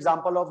give an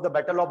example of the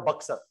Battle of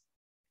Buxar.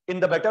 In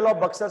the Battle of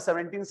Buxar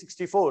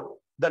 1764,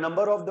 the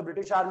number of the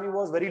British army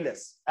was very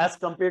less as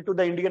compared to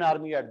the Indian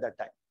army at that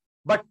time.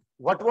 But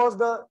what was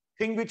the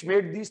thing which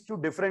made these two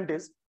different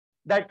is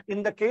that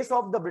in the case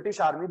of the British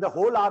army, the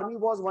whole army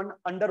was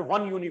under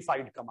one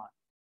unified command.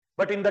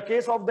 But in the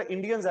case of the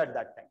Indians at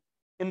that time,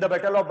 in the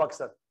Battle of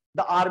Buxar,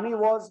 the army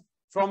was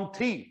from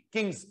three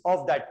kings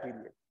of that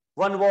period.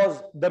 One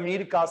was the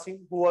Mir Qasim,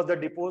 who was the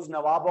deposed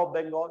Nawab of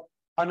Bengal.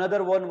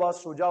 Another one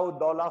was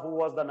Shuja-ud-Dawla, who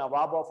was the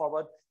Nawab of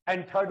Awadh.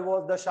 And third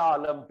was the Shah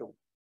Alam II,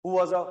 who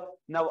was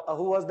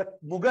the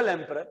Mughal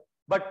emperor,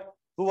 but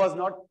who was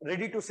not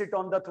ready to sit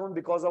on the throne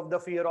because of the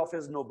fear of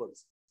his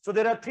nobles. So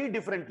there are three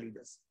different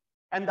leaders,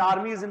 and the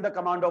army is in the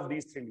command of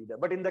these three leaders.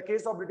 But in the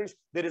case of British,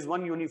 there is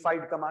one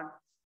unified command.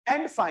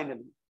 And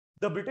finally,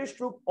 the British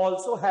troop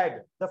also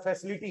had the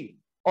facility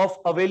of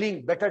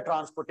availing better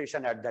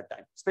transportation at that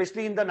time,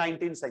 especially in the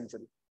 19th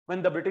century.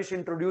 When the British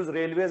introduced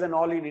railways and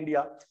all in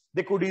India,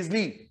 they could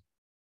easily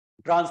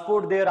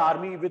transport their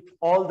army with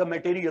all the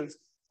materials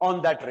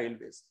on that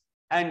railways.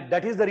 And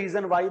that is the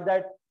reason why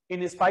that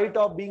in spite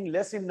of being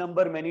less in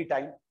number many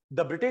times,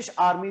 the British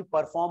army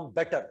performed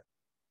better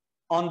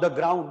on the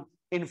ground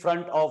in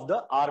front of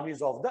the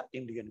armies of the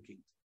Indian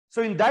kings.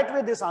 So in that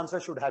way, this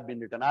answer should have been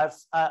written. I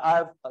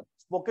have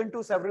spoken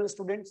to several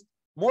students.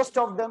 Most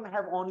of them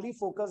have only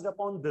focused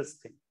upon this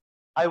thing.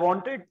 I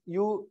wanted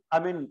you,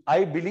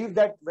 I believe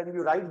that when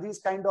you write these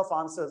kind of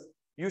answers,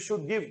 you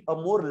should give a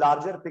more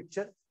larger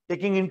picture,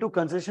 taking into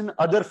consideration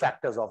other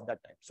factors of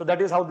that time. So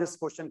that is how this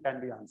question can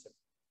be answered.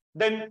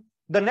 Then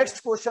the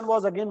next question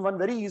was again one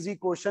very easy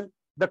question,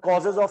 the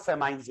causes of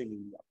famines in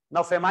India.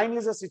 Now, famine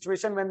is a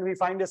situation when we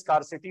find a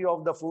scarcity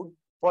of the food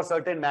for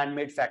certain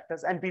man-made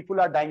factors and people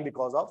are dying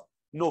because of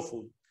no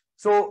food.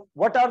 So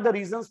what are the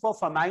reasons for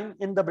famine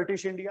in the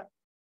British India?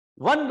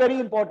 One very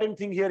important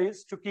thing here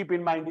is to keep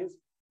in mind is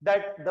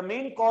that the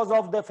main cause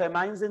of the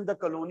famines in the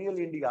colonial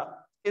India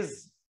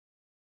is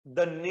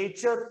the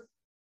nature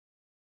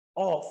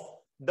of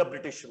the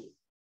British rule.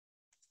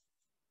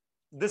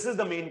 This is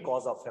the main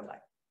cause of famine.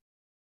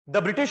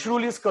 The British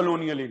rule is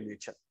colonial in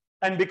nature.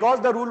 And because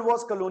the rule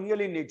was colonial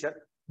in nature,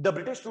 the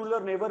British ruler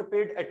never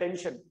paid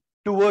attention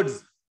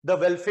towards the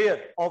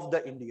welfare of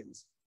the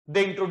Indians.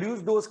 They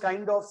introduced those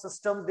kind of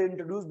systems, they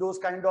introduced those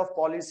kind of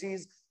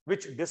policies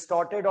which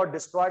distorted or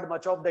destroyed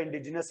much of the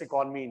indigenous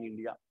economy in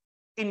India.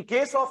 In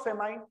case of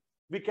famine,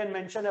 we can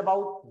mention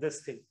about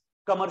this thing,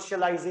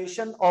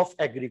 commercialization of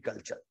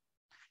agriculture.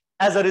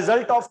 As a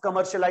result of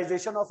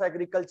commercialization of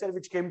agriculture,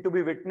 which came to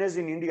be witnessed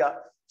in India,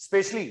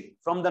 especially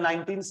from the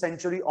 19th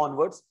century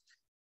onwards,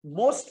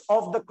 most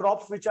of the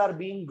crops which are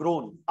being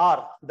grown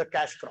are the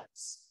cash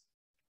crops,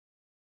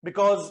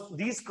 because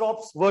these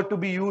crops were to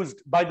be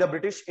used by the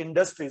British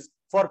industries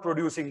for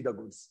producing the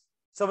goods.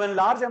 So when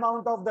large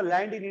amount of the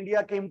land in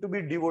India came to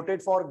be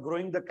devoted for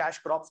growing the cash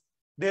crops,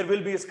 there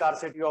will be a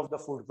scarcity of the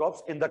food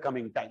crops in the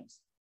coming times.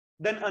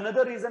 Then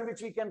another reason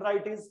which we can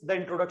write is the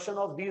introduction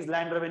of these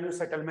land revenue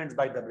settlements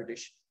by the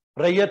British.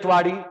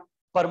 Raiyatwadi,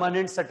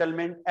 permanent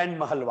settlement, and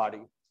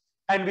Mahalwadi.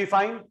 And we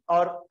find,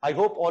 or I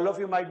hope all of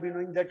you might be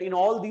knowing, that in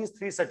all these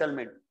three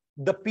settlements,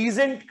 the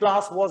peasant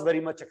class was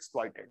very much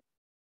exploited.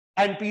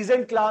 And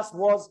peasant class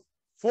was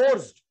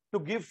forced to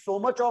give so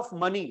much of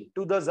money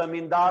to the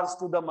zamindars,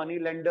 to the money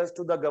lenders,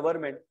 to the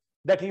government,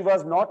 that he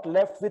was not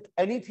left with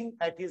anything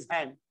at his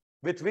hand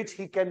with which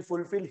he can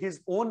fulfill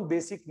his own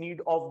basic need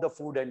of the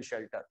food and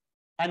shelter.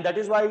 And that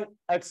is why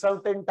at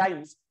certain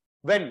times,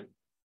 when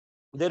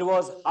there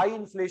was high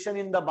inflation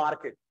in the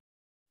market,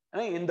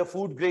 in the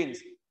food grains,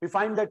 we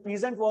find that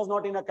peasant was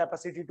not in a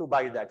capacity to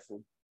buy that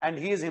food. And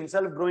he is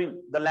himself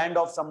growing the land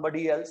of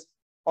somebody else,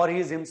 or he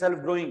is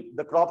himself growing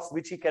the crops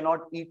which he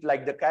cannot eat,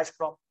 like the cash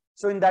crop.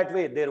 So in that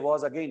way, there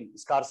was again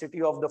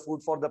scarcity of the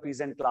food for the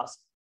peasant class.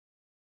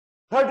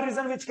 Third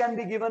reason which can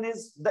be given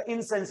is the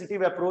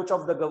insensitive approach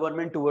of the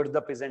government towards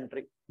the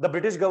peasantry. The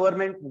British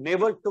government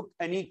never took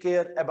any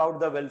care about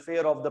the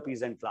welfare of the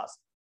peasant class.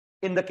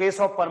 In the case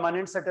of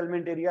permanent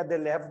settlement area, they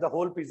left the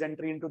whole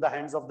peasantry into the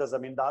hands of the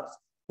zamindars,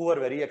 who were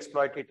very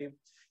exploitative.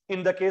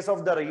 In the case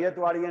of the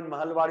Raiyatwadi and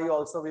Mahalwadi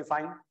also, we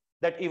find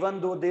that even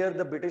though there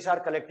the British are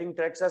collecting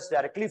taxes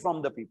directly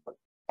from the people,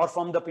 or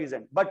from the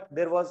peasant. But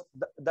there was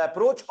the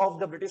approach of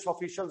the British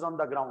officials on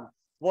the ground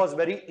was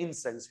very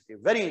insensitive.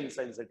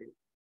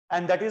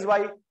 And that is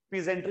why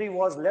peasantry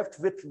was left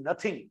with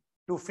nothing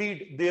to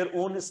feed their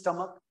own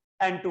stomach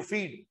and to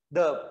feed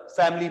the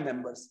family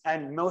members.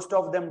 And most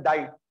of them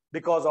died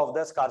because of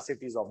the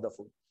scarcities of the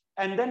food.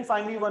 And then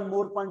finally, one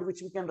more point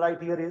which we can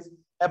write here is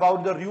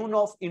about the ruin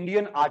of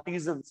Indian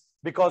artisans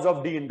because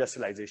of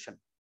deindustrialization.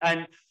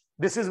 And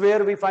this is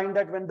where we find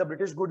that when the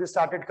British goods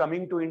started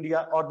coming to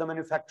India, or the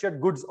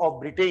manufactured goods of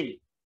Britain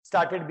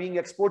started being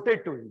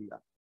exported to India,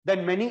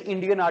 then many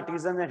Indian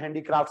artisans and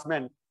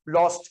handicraftsmen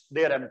lost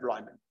their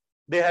employment.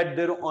 They had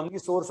their only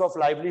source of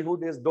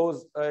livelihood is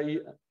those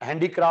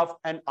handicraft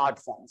and art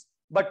forms,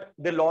 but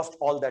they lost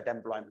all that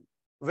employment.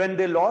 When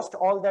they lost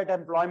all that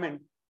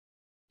employment,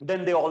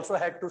 then they also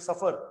had to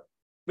suffer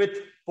with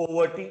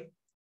poverty,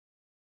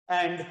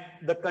 and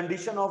the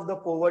condition of the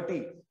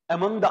poverty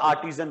among the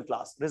artisan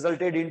class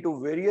resulted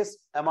into various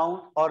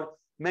amount or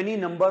many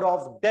number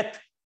of death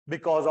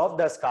because of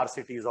the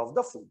scarcities of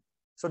the food.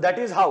 So that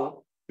is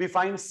how we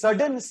find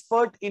sudden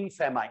spurt in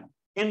famine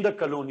in the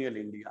colonial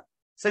India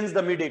since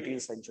the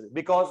mid-18th century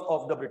because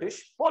of the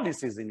British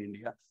policies in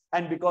India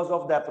and because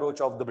of the approach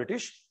of the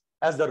British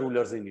as the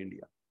rulers in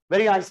India.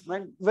 Very nice,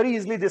 very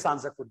easily this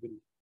answer could be.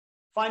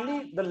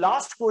 Finally, the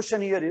last question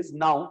here is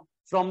now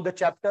from the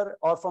chapter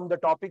or from the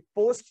topic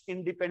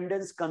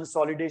post-independence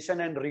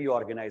consolidation and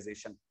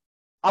reorganization.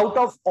 Out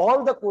of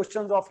all the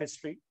questions of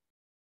history,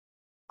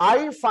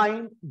 I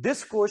find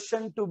this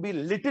question to be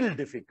little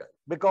difficult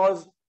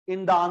because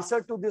in the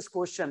answer to this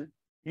question,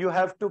 you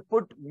have to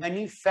put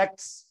many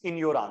facts in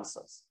your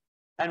answers.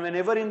 And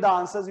whenever in the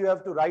answers you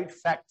have to write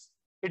facts,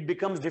 it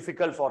becomes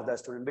difficult for the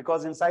student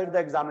because inside the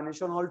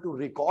examination hall to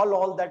recall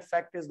all that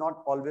fact is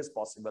not always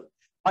possible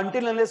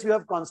until unless you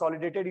have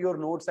consolidated your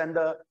notes and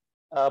the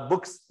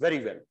books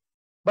very well.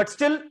 But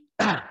still,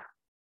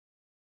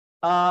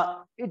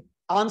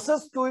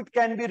 answers to it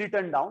can be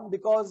written down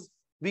because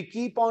we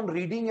keep on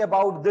reading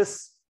about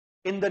this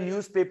in the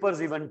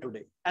newspapers even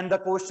today. And the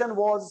question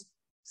was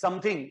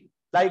something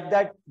like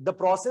that the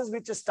process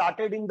which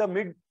started in the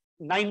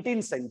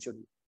mid-19th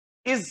century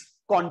is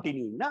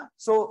continuing.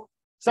 So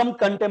some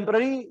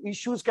contemporary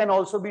issues can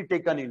also be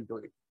taken into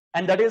it.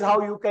 And that is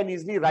how you can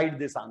easily write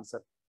this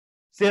answer.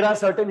 There are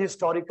certain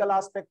historical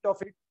aspects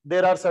of it.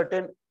 There are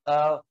certain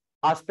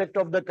aspect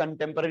of the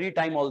contemporary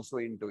time also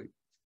into it.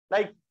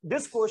 Like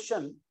this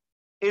question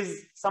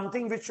is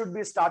something which should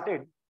be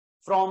started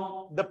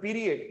from the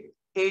period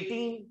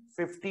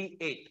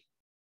 1858.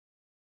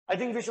 I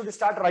think we should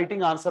start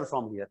writing answer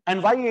from here.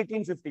 And why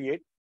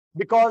 1858?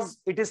 Because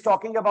it is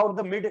talking about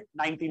the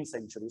mid-19th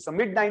century. So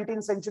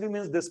mid-19th century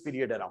means this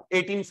period around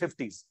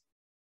 1850s.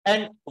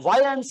 And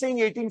why I'm saying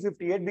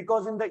 1858?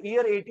 Because in the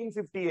year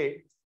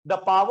 1858, the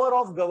power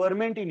of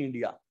government in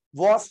India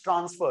was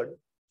transferred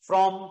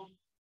from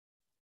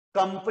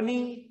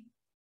company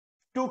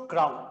to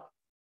crown.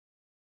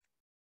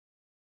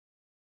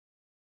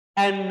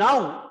 And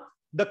now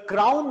the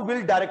crown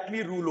will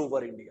directly rule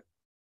over India.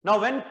 Now,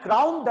 when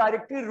crown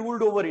directly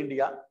ruled over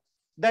India,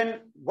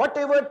 then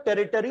whatever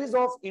territories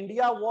of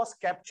India was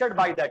captured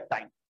by that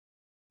time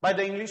by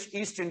the English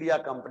East India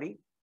Company,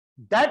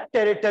 that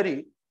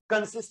territory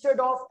consisted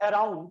of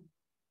around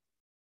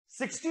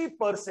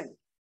 60%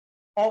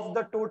 of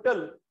the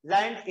total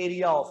land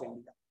area of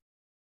India.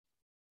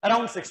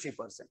 Around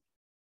 60%.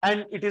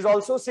 And it is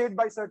also said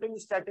by certain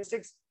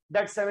statistics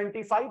that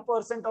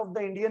 75% of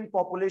the Indian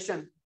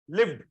population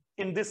lived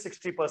in this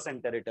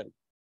 60% territory.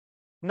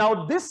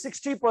 Now, this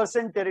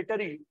 60%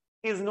 territory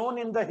is known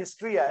in the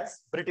history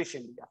as British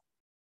India.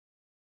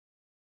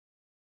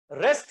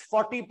 Rest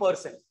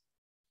 40%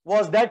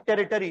 was that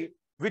territory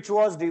which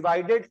was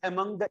divided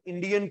among the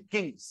Indian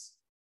kings,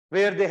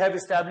 where they have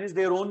established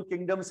their own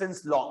kingdom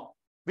since long.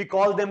 We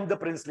call them the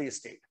princely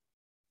state.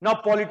 Now,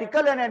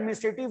 political and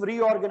administrative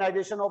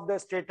reorganization of the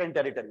state and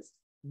territories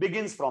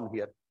begins from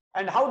here.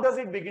 And how does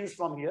it begin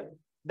from here?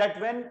 That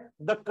when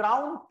the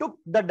crown took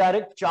the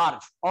direct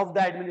charge of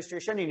the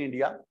administration in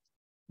India,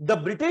 the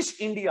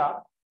British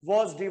India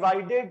was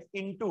divided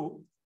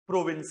into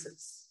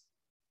provinces.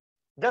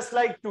 Just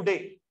like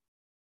today,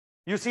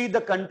 you see the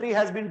country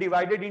has been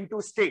divided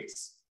into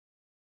states.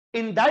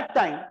 In that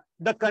time,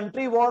 the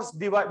country was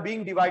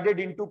being divided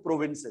into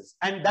provinces,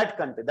 and that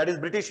country, that is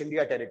British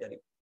India territory,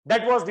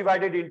 that was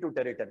divided into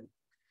territory.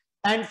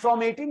 And from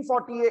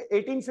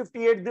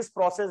 1858, this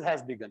process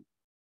has begun.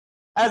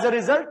 As a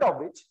result of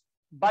which,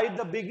 by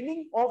the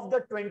beginning of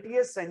the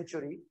 20th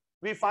century,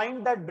 we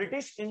find that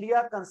British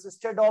India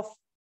consisted of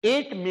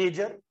 8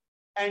 major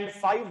and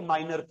 5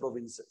 minor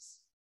provinces.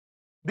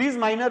 These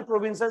minor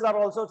provinces are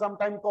also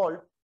sometimes called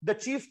the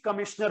chief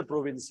commissioner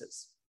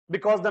provinces,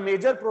 because the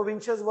major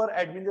provinces were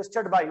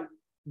administered by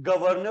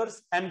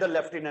governors and the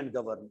lieutenant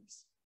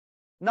governors.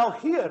 Now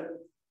here,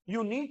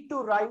 you need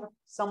to write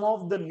some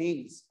of the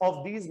names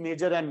of these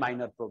major and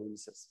minor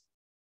provinces.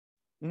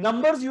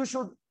 Numbers you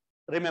should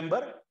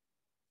remember.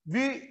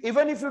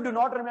 Even if you do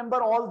not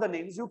remember all the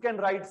names, you can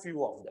write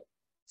few of them.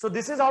 So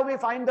this is how we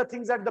find the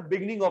things at the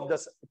beginning of the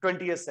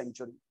 20th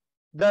century.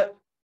 The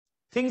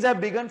things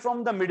have begun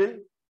from the middle,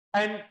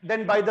 and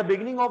then by the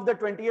beginning of the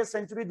 20th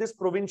century, this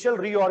provincial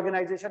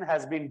reorganization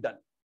has been done.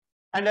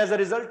 And as a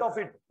result of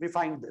it, we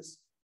find this.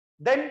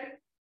 Then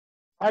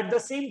at the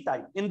same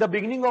time, in the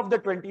beginning of the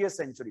 20th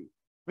century,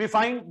 we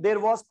find there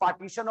was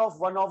partition of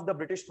one of the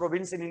British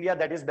province in India,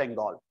 that is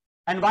Bengal.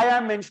 And why I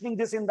am mentioning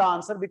this in the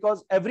answer,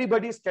 because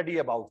everybody study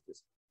about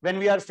this. When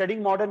we are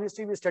studying modern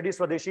history, we study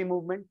Swadeshi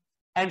movement,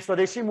 and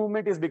Swadeshi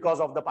movement is because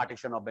of the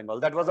partition of Bengal.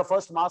 That was the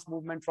first mass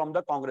movement from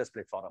the Congress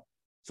platform.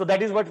 So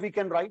that is what we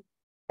can write,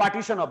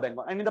 partition of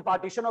Bengal. And in the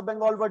partition of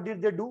Bengal, what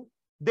did they do?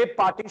 They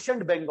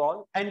partitioned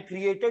Bengal and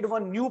created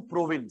one new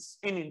province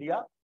in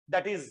India,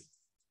 that is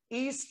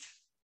East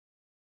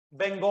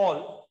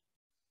Bengal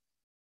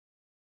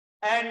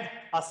and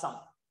Assam.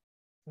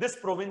 This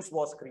province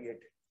was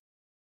created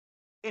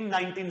in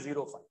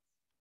 1905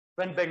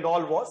 when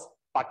Bengal was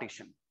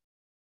partitioned.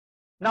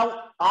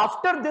 Now,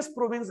 after this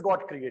province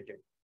got created,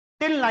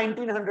 till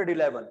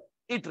 1911,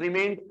 it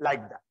remained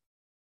like that.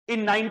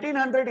 In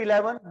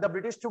 1911, the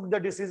British took the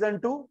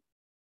decision to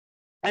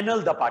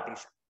annul the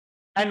partition.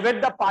 And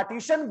when the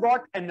partition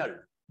got annulled,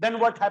 then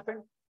what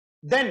happened?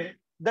 Then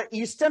the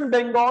Eastern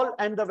Bengal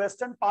and the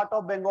Western part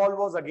of Bengal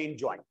was again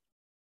joined.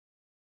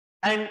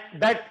 And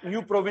that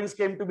new province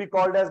came to be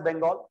called as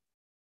Bengal.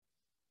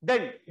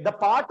 Then the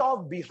part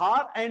of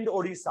Bihar and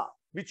Odisha,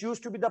 which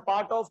used to be the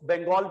part of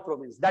Bengal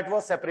province, that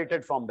was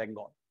separated from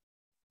Bengal.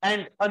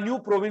 And a new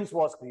province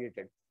was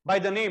created by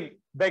the name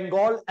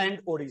Bengal and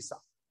Odisha.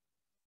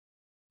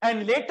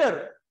 And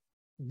later,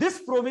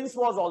 this province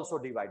was also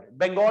divided.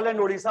 Bengal and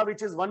Odisha,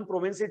 which is one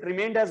province, it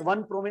remained as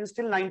one province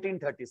till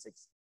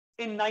 1936.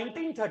 In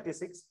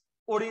 1936,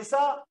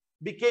 Odisha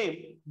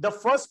became the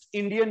first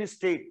Indian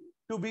state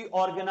to be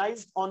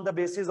organized on the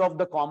basis of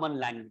the common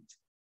language.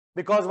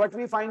 Because what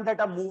we find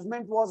that a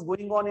movement was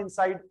going on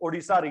inside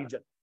Odisha region,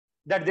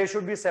 that they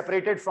should be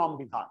separated from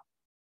Bihar.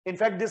 In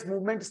fact, this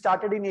movement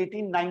started in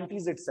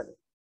 1890s itself,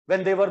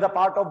 when they were the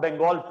part of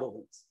Bengal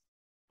province.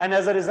 And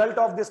as a result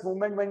of this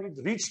movement, when it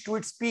reached to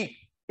its peak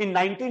in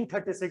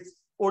 1936,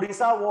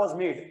 Odisha was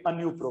made a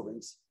new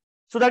province.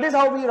 So that is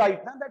how we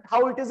write now, that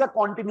how it is a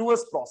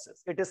continuous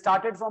process. It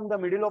started from the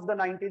middle of the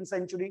 19th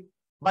century.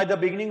 By the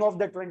beginning of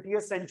the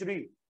 20th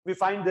century, we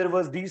find there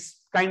was these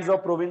kinds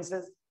of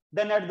provinces.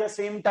 Then at the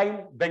same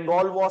time,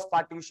 Bengal was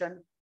partitioned.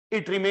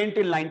 It remained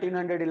till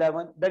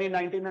 1911. Then in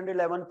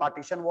 1911,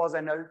 partition was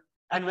annulled.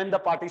 And when the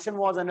partition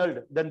was annulled,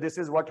 then this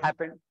is what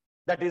happened.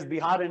 That is,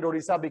 Bihar and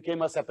Odisha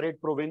became a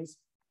separate province.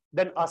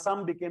 Then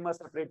Assam became a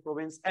separate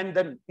province. And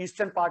then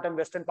eastern part and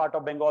western part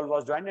of Bengal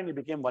was joined and it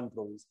became one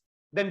province.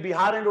 Then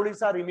Bihar and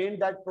Odisha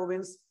remained that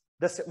province,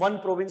 the one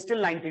province till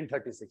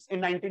 1936. In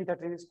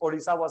 1936,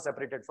 Odisha was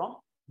separated from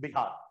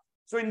Bihar.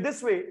 So in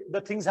this way,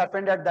 the things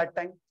happened at that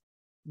time.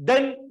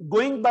 Then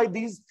going by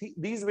these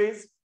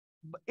ways,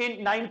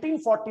 in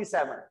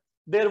 1947,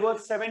 there were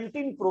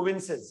 17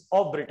 provinces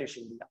of British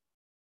India.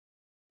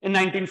 In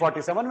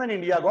 1947, when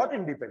India got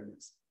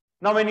independence.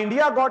 Now, when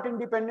India got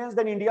independence,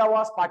 then India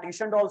was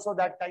partitioned also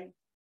that time.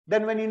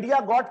 Then when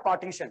India got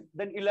partitioned,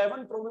 then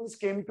 11 provinces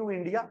came to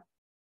India.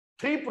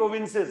 3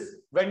 provinces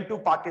went to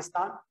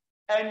Pakistan,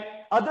 and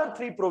other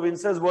 3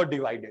 provinces were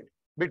divided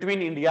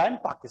between India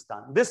and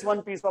Pakistan. This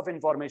one piece of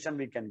information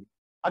we can give.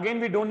 Again,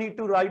 we don't need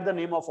to write the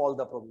name of all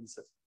the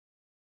provinces.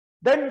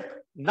 Then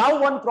now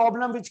one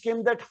problem which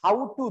came, that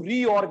how to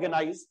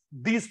reorganize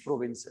these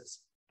provinces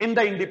in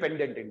the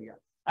independent India.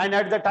 And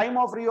at the time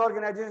of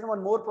reorganization,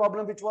 one more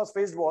problem which was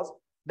faced was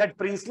that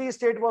princely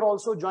states were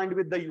also joined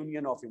with the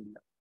Union of India.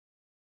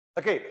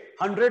 Okay,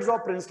 hundreds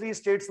of princely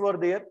states were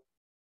there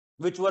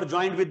which were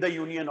joined with the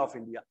Union of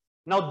India.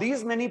 Now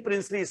these many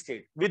princely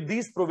states with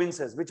these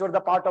provinces which were the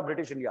part of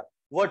British India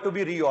were to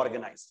be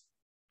reorganized.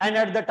 And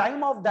at the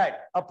time of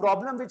that, a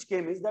problem which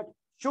came is that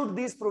should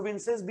these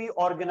provinces be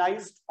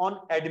organized on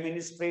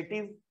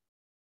administrative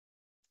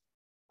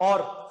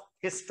or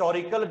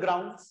historical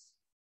grounds,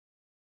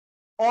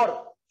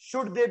 or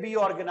should they be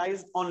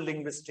organized on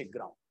linguistic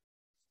ground?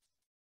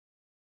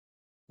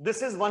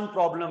 This is one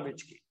problem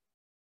which came.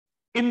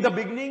 In the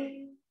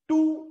beginning,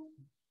 2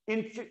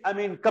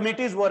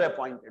 committees were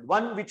appointed.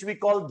 One which we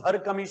call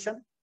Dhar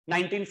Commission,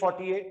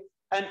 1948,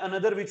 and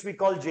another which we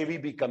call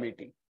JVB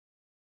Committee.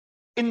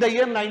 In the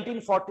year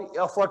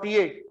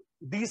 1948,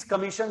 these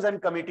commissions and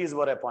committees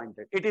were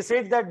appointed. It is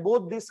said that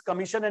both this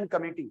commission and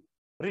committee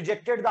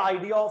rejected the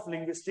idea of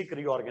linguistic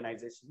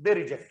reorganization. They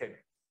rejected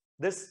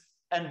this,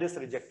 and this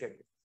rejected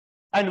it.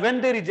 And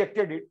when they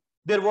rejected it,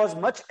 there was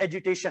much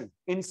agitation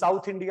in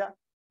South India,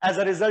 as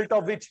a result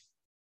of which,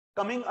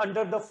 coming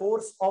under the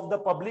force of the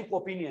public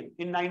opinion,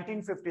 in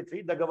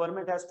 1953, the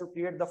government has to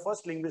create the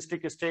first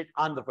linguistic state,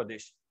 Andhra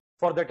Pradesh,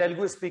 for the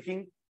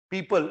Telugu-speaking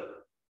people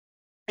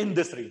in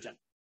this region.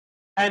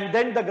 And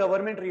then the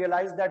government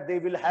realized that they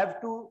will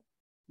have to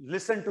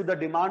listen to the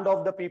demand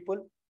of the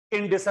people.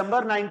 In December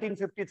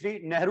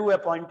 1953, Nehru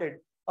appointed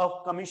a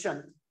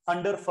commission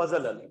under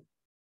Fazal Ali.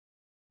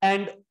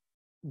 And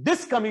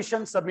this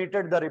commission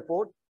submitted the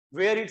report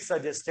where it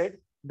suggested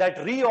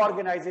that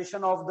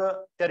reorganization of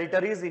the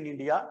territories in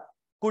India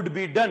could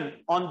be done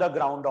on the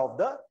ground of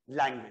the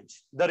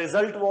language. The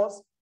result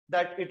was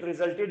that it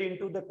resulted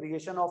into the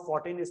creation of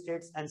 14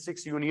 states and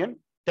 6 union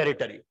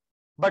territory.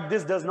 But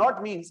this does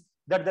not mean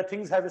that the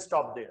things have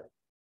stopped there.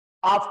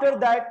 After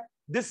that,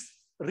 this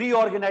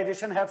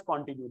reorganization has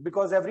continued,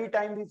 because every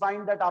time we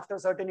find that after a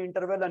certain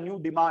interval, a new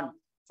demand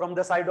from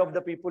the side of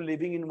the people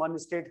living in one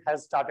state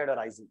has started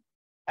arising.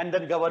 And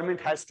then government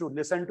has to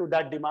listen to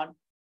that demand.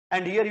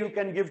 And here you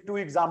can give 2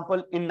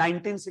 examples. In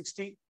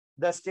 1960,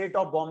 the state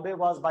of Bombay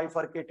was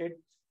bifurcated.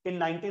 In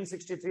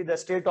 1963, the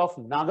state of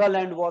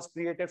Nagaland was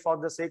created for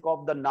the sake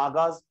of the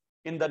Nagas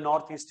in the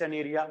northeastern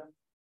area.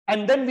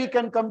 And then we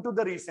can come to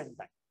the recent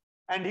time.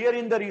 And here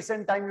in the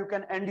recent time, you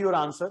can end your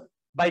answer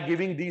by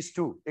giving these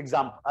 2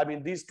 examples. I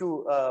mean, these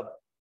 2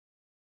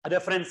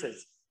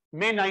 references.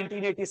 May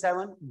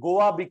 1987,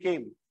 Goa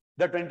became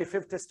the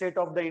 25th state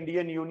of the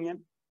Indian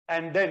Union.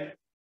 And then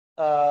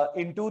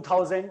in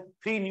 2000,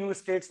 3 new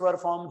states were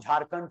formed: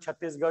 Jharkhand,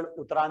 Chhattisgarh,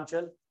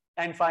 Uttaranchal.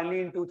 And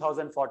finally, in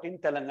 2014,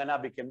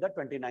 Telangana became the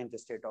 29th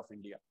state of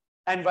India.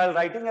 And while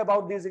writing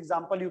about these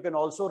examples, you can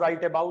also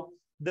write about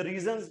the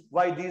reasons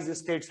why these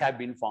states have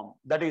been formed.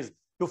 That is,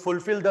 to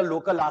fulfill the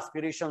local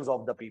aspirations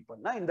of the people.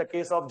 Now, in the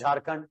case of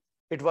Jharkhand,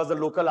 it was the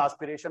local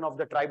aspiration of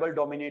the tribal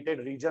dominated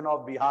region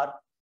of Bihar.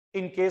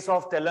 In case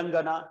of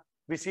Telangana,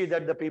 we see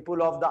that the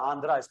people of the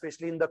Andhra,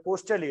 especially in the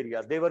coastal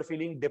areas, they were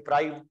feeling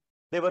deprived.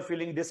 They were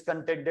feeling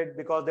discontented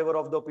because they were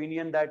of the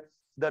opinion that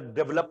the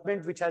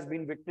development which has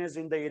been witnessed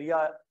in the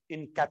area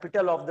in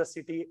capital of the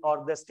city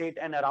or the state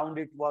and around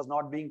it was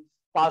not being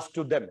passed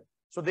to them.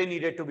 So they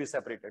needed to be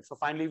separated. So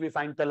finally, we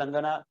find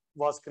Telangana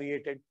was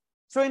created.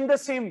 So in the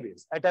same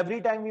ways, at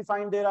every time we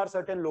find there are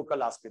certain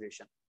local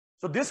aspirations.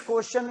 So this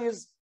question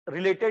is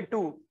related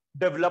to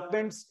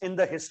developments in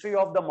the history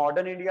of the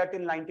modern India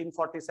till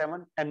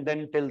 1947 and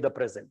then till the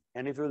present.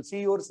 And if you will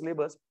see your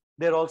syllabus,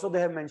 there also they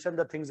have mentioned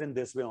the things in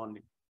this way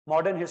only.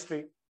 Modern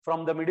history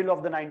from the middle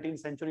of the 19th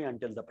century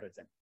until the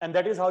present. And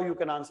that is how you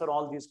can answer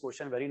all these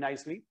questions very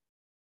nicely.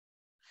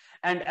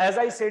 And as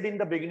I said in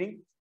the beginning,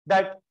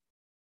 that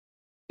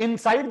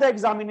inside the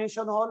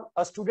examination hall,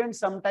 a student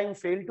sometimes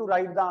fails to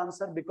write the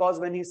answer because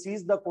when he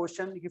sees the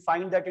question, he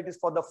finds that it is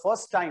for the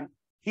first time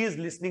he is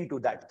listening to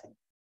that thing.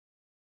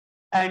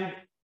 And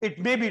it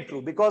may be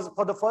true because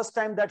for the first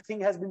time that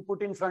thing has been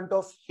put in front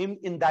of him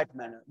in that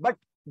manner. But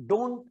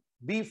don't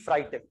be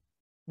frightened,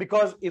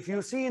 because if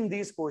you see in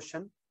these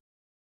questions,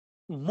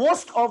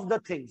 most of the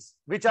things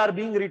which are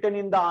being written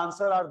in the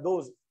answer are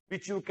those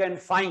which you can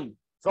find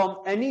from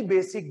any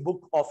basic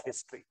book of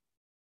history.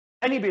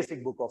 Any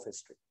basic book of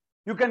history.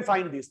 You can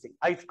find these things.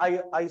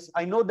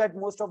 I know that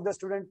most of the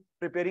students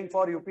preparing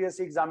for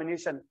UPSC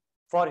examination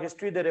for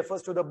history, they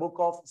refers to the book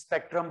of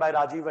Spectrum by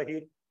Rajiv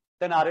Ahir,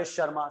 then R.S.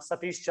 Sharma,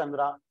 Satish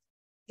Chandra.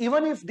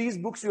 Even if these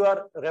books you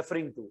are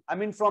referring to, I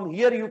mean, from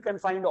here you can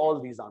find all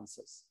these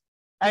answers.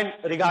 And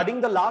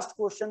regarding the last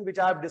question which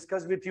I have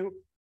discussed with you,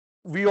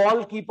 we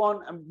all keep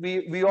on,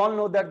 we all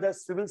know that the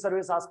civil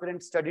service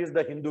aspirant studies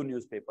the Hindu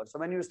newspaper. So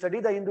when you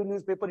study the Hindu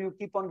newspaper, you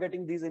keep on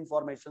getting these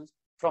informations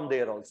from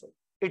there also.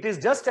 It is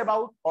just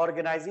about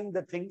organizing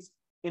the things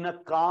in a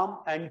calm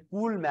and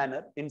cool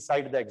manner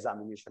inside the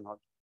examination hall.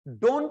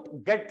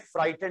 Don't get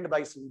frightened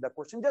by seeing the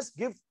question. Just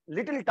give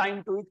little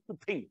time to it to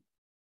think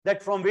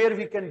that from where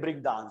we can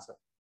bring the answer.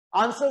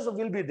 Answers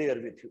will be there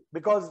with you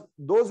because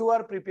those who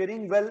are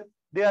preparing well,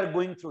 they are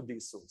going through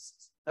these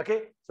sources.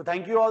 Okay. So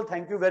thank you all.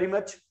 Thank you very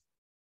much.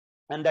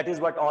 And that is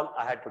what all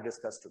I had to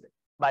discuss today.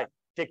 Bye.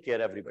 Take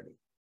care, everybody.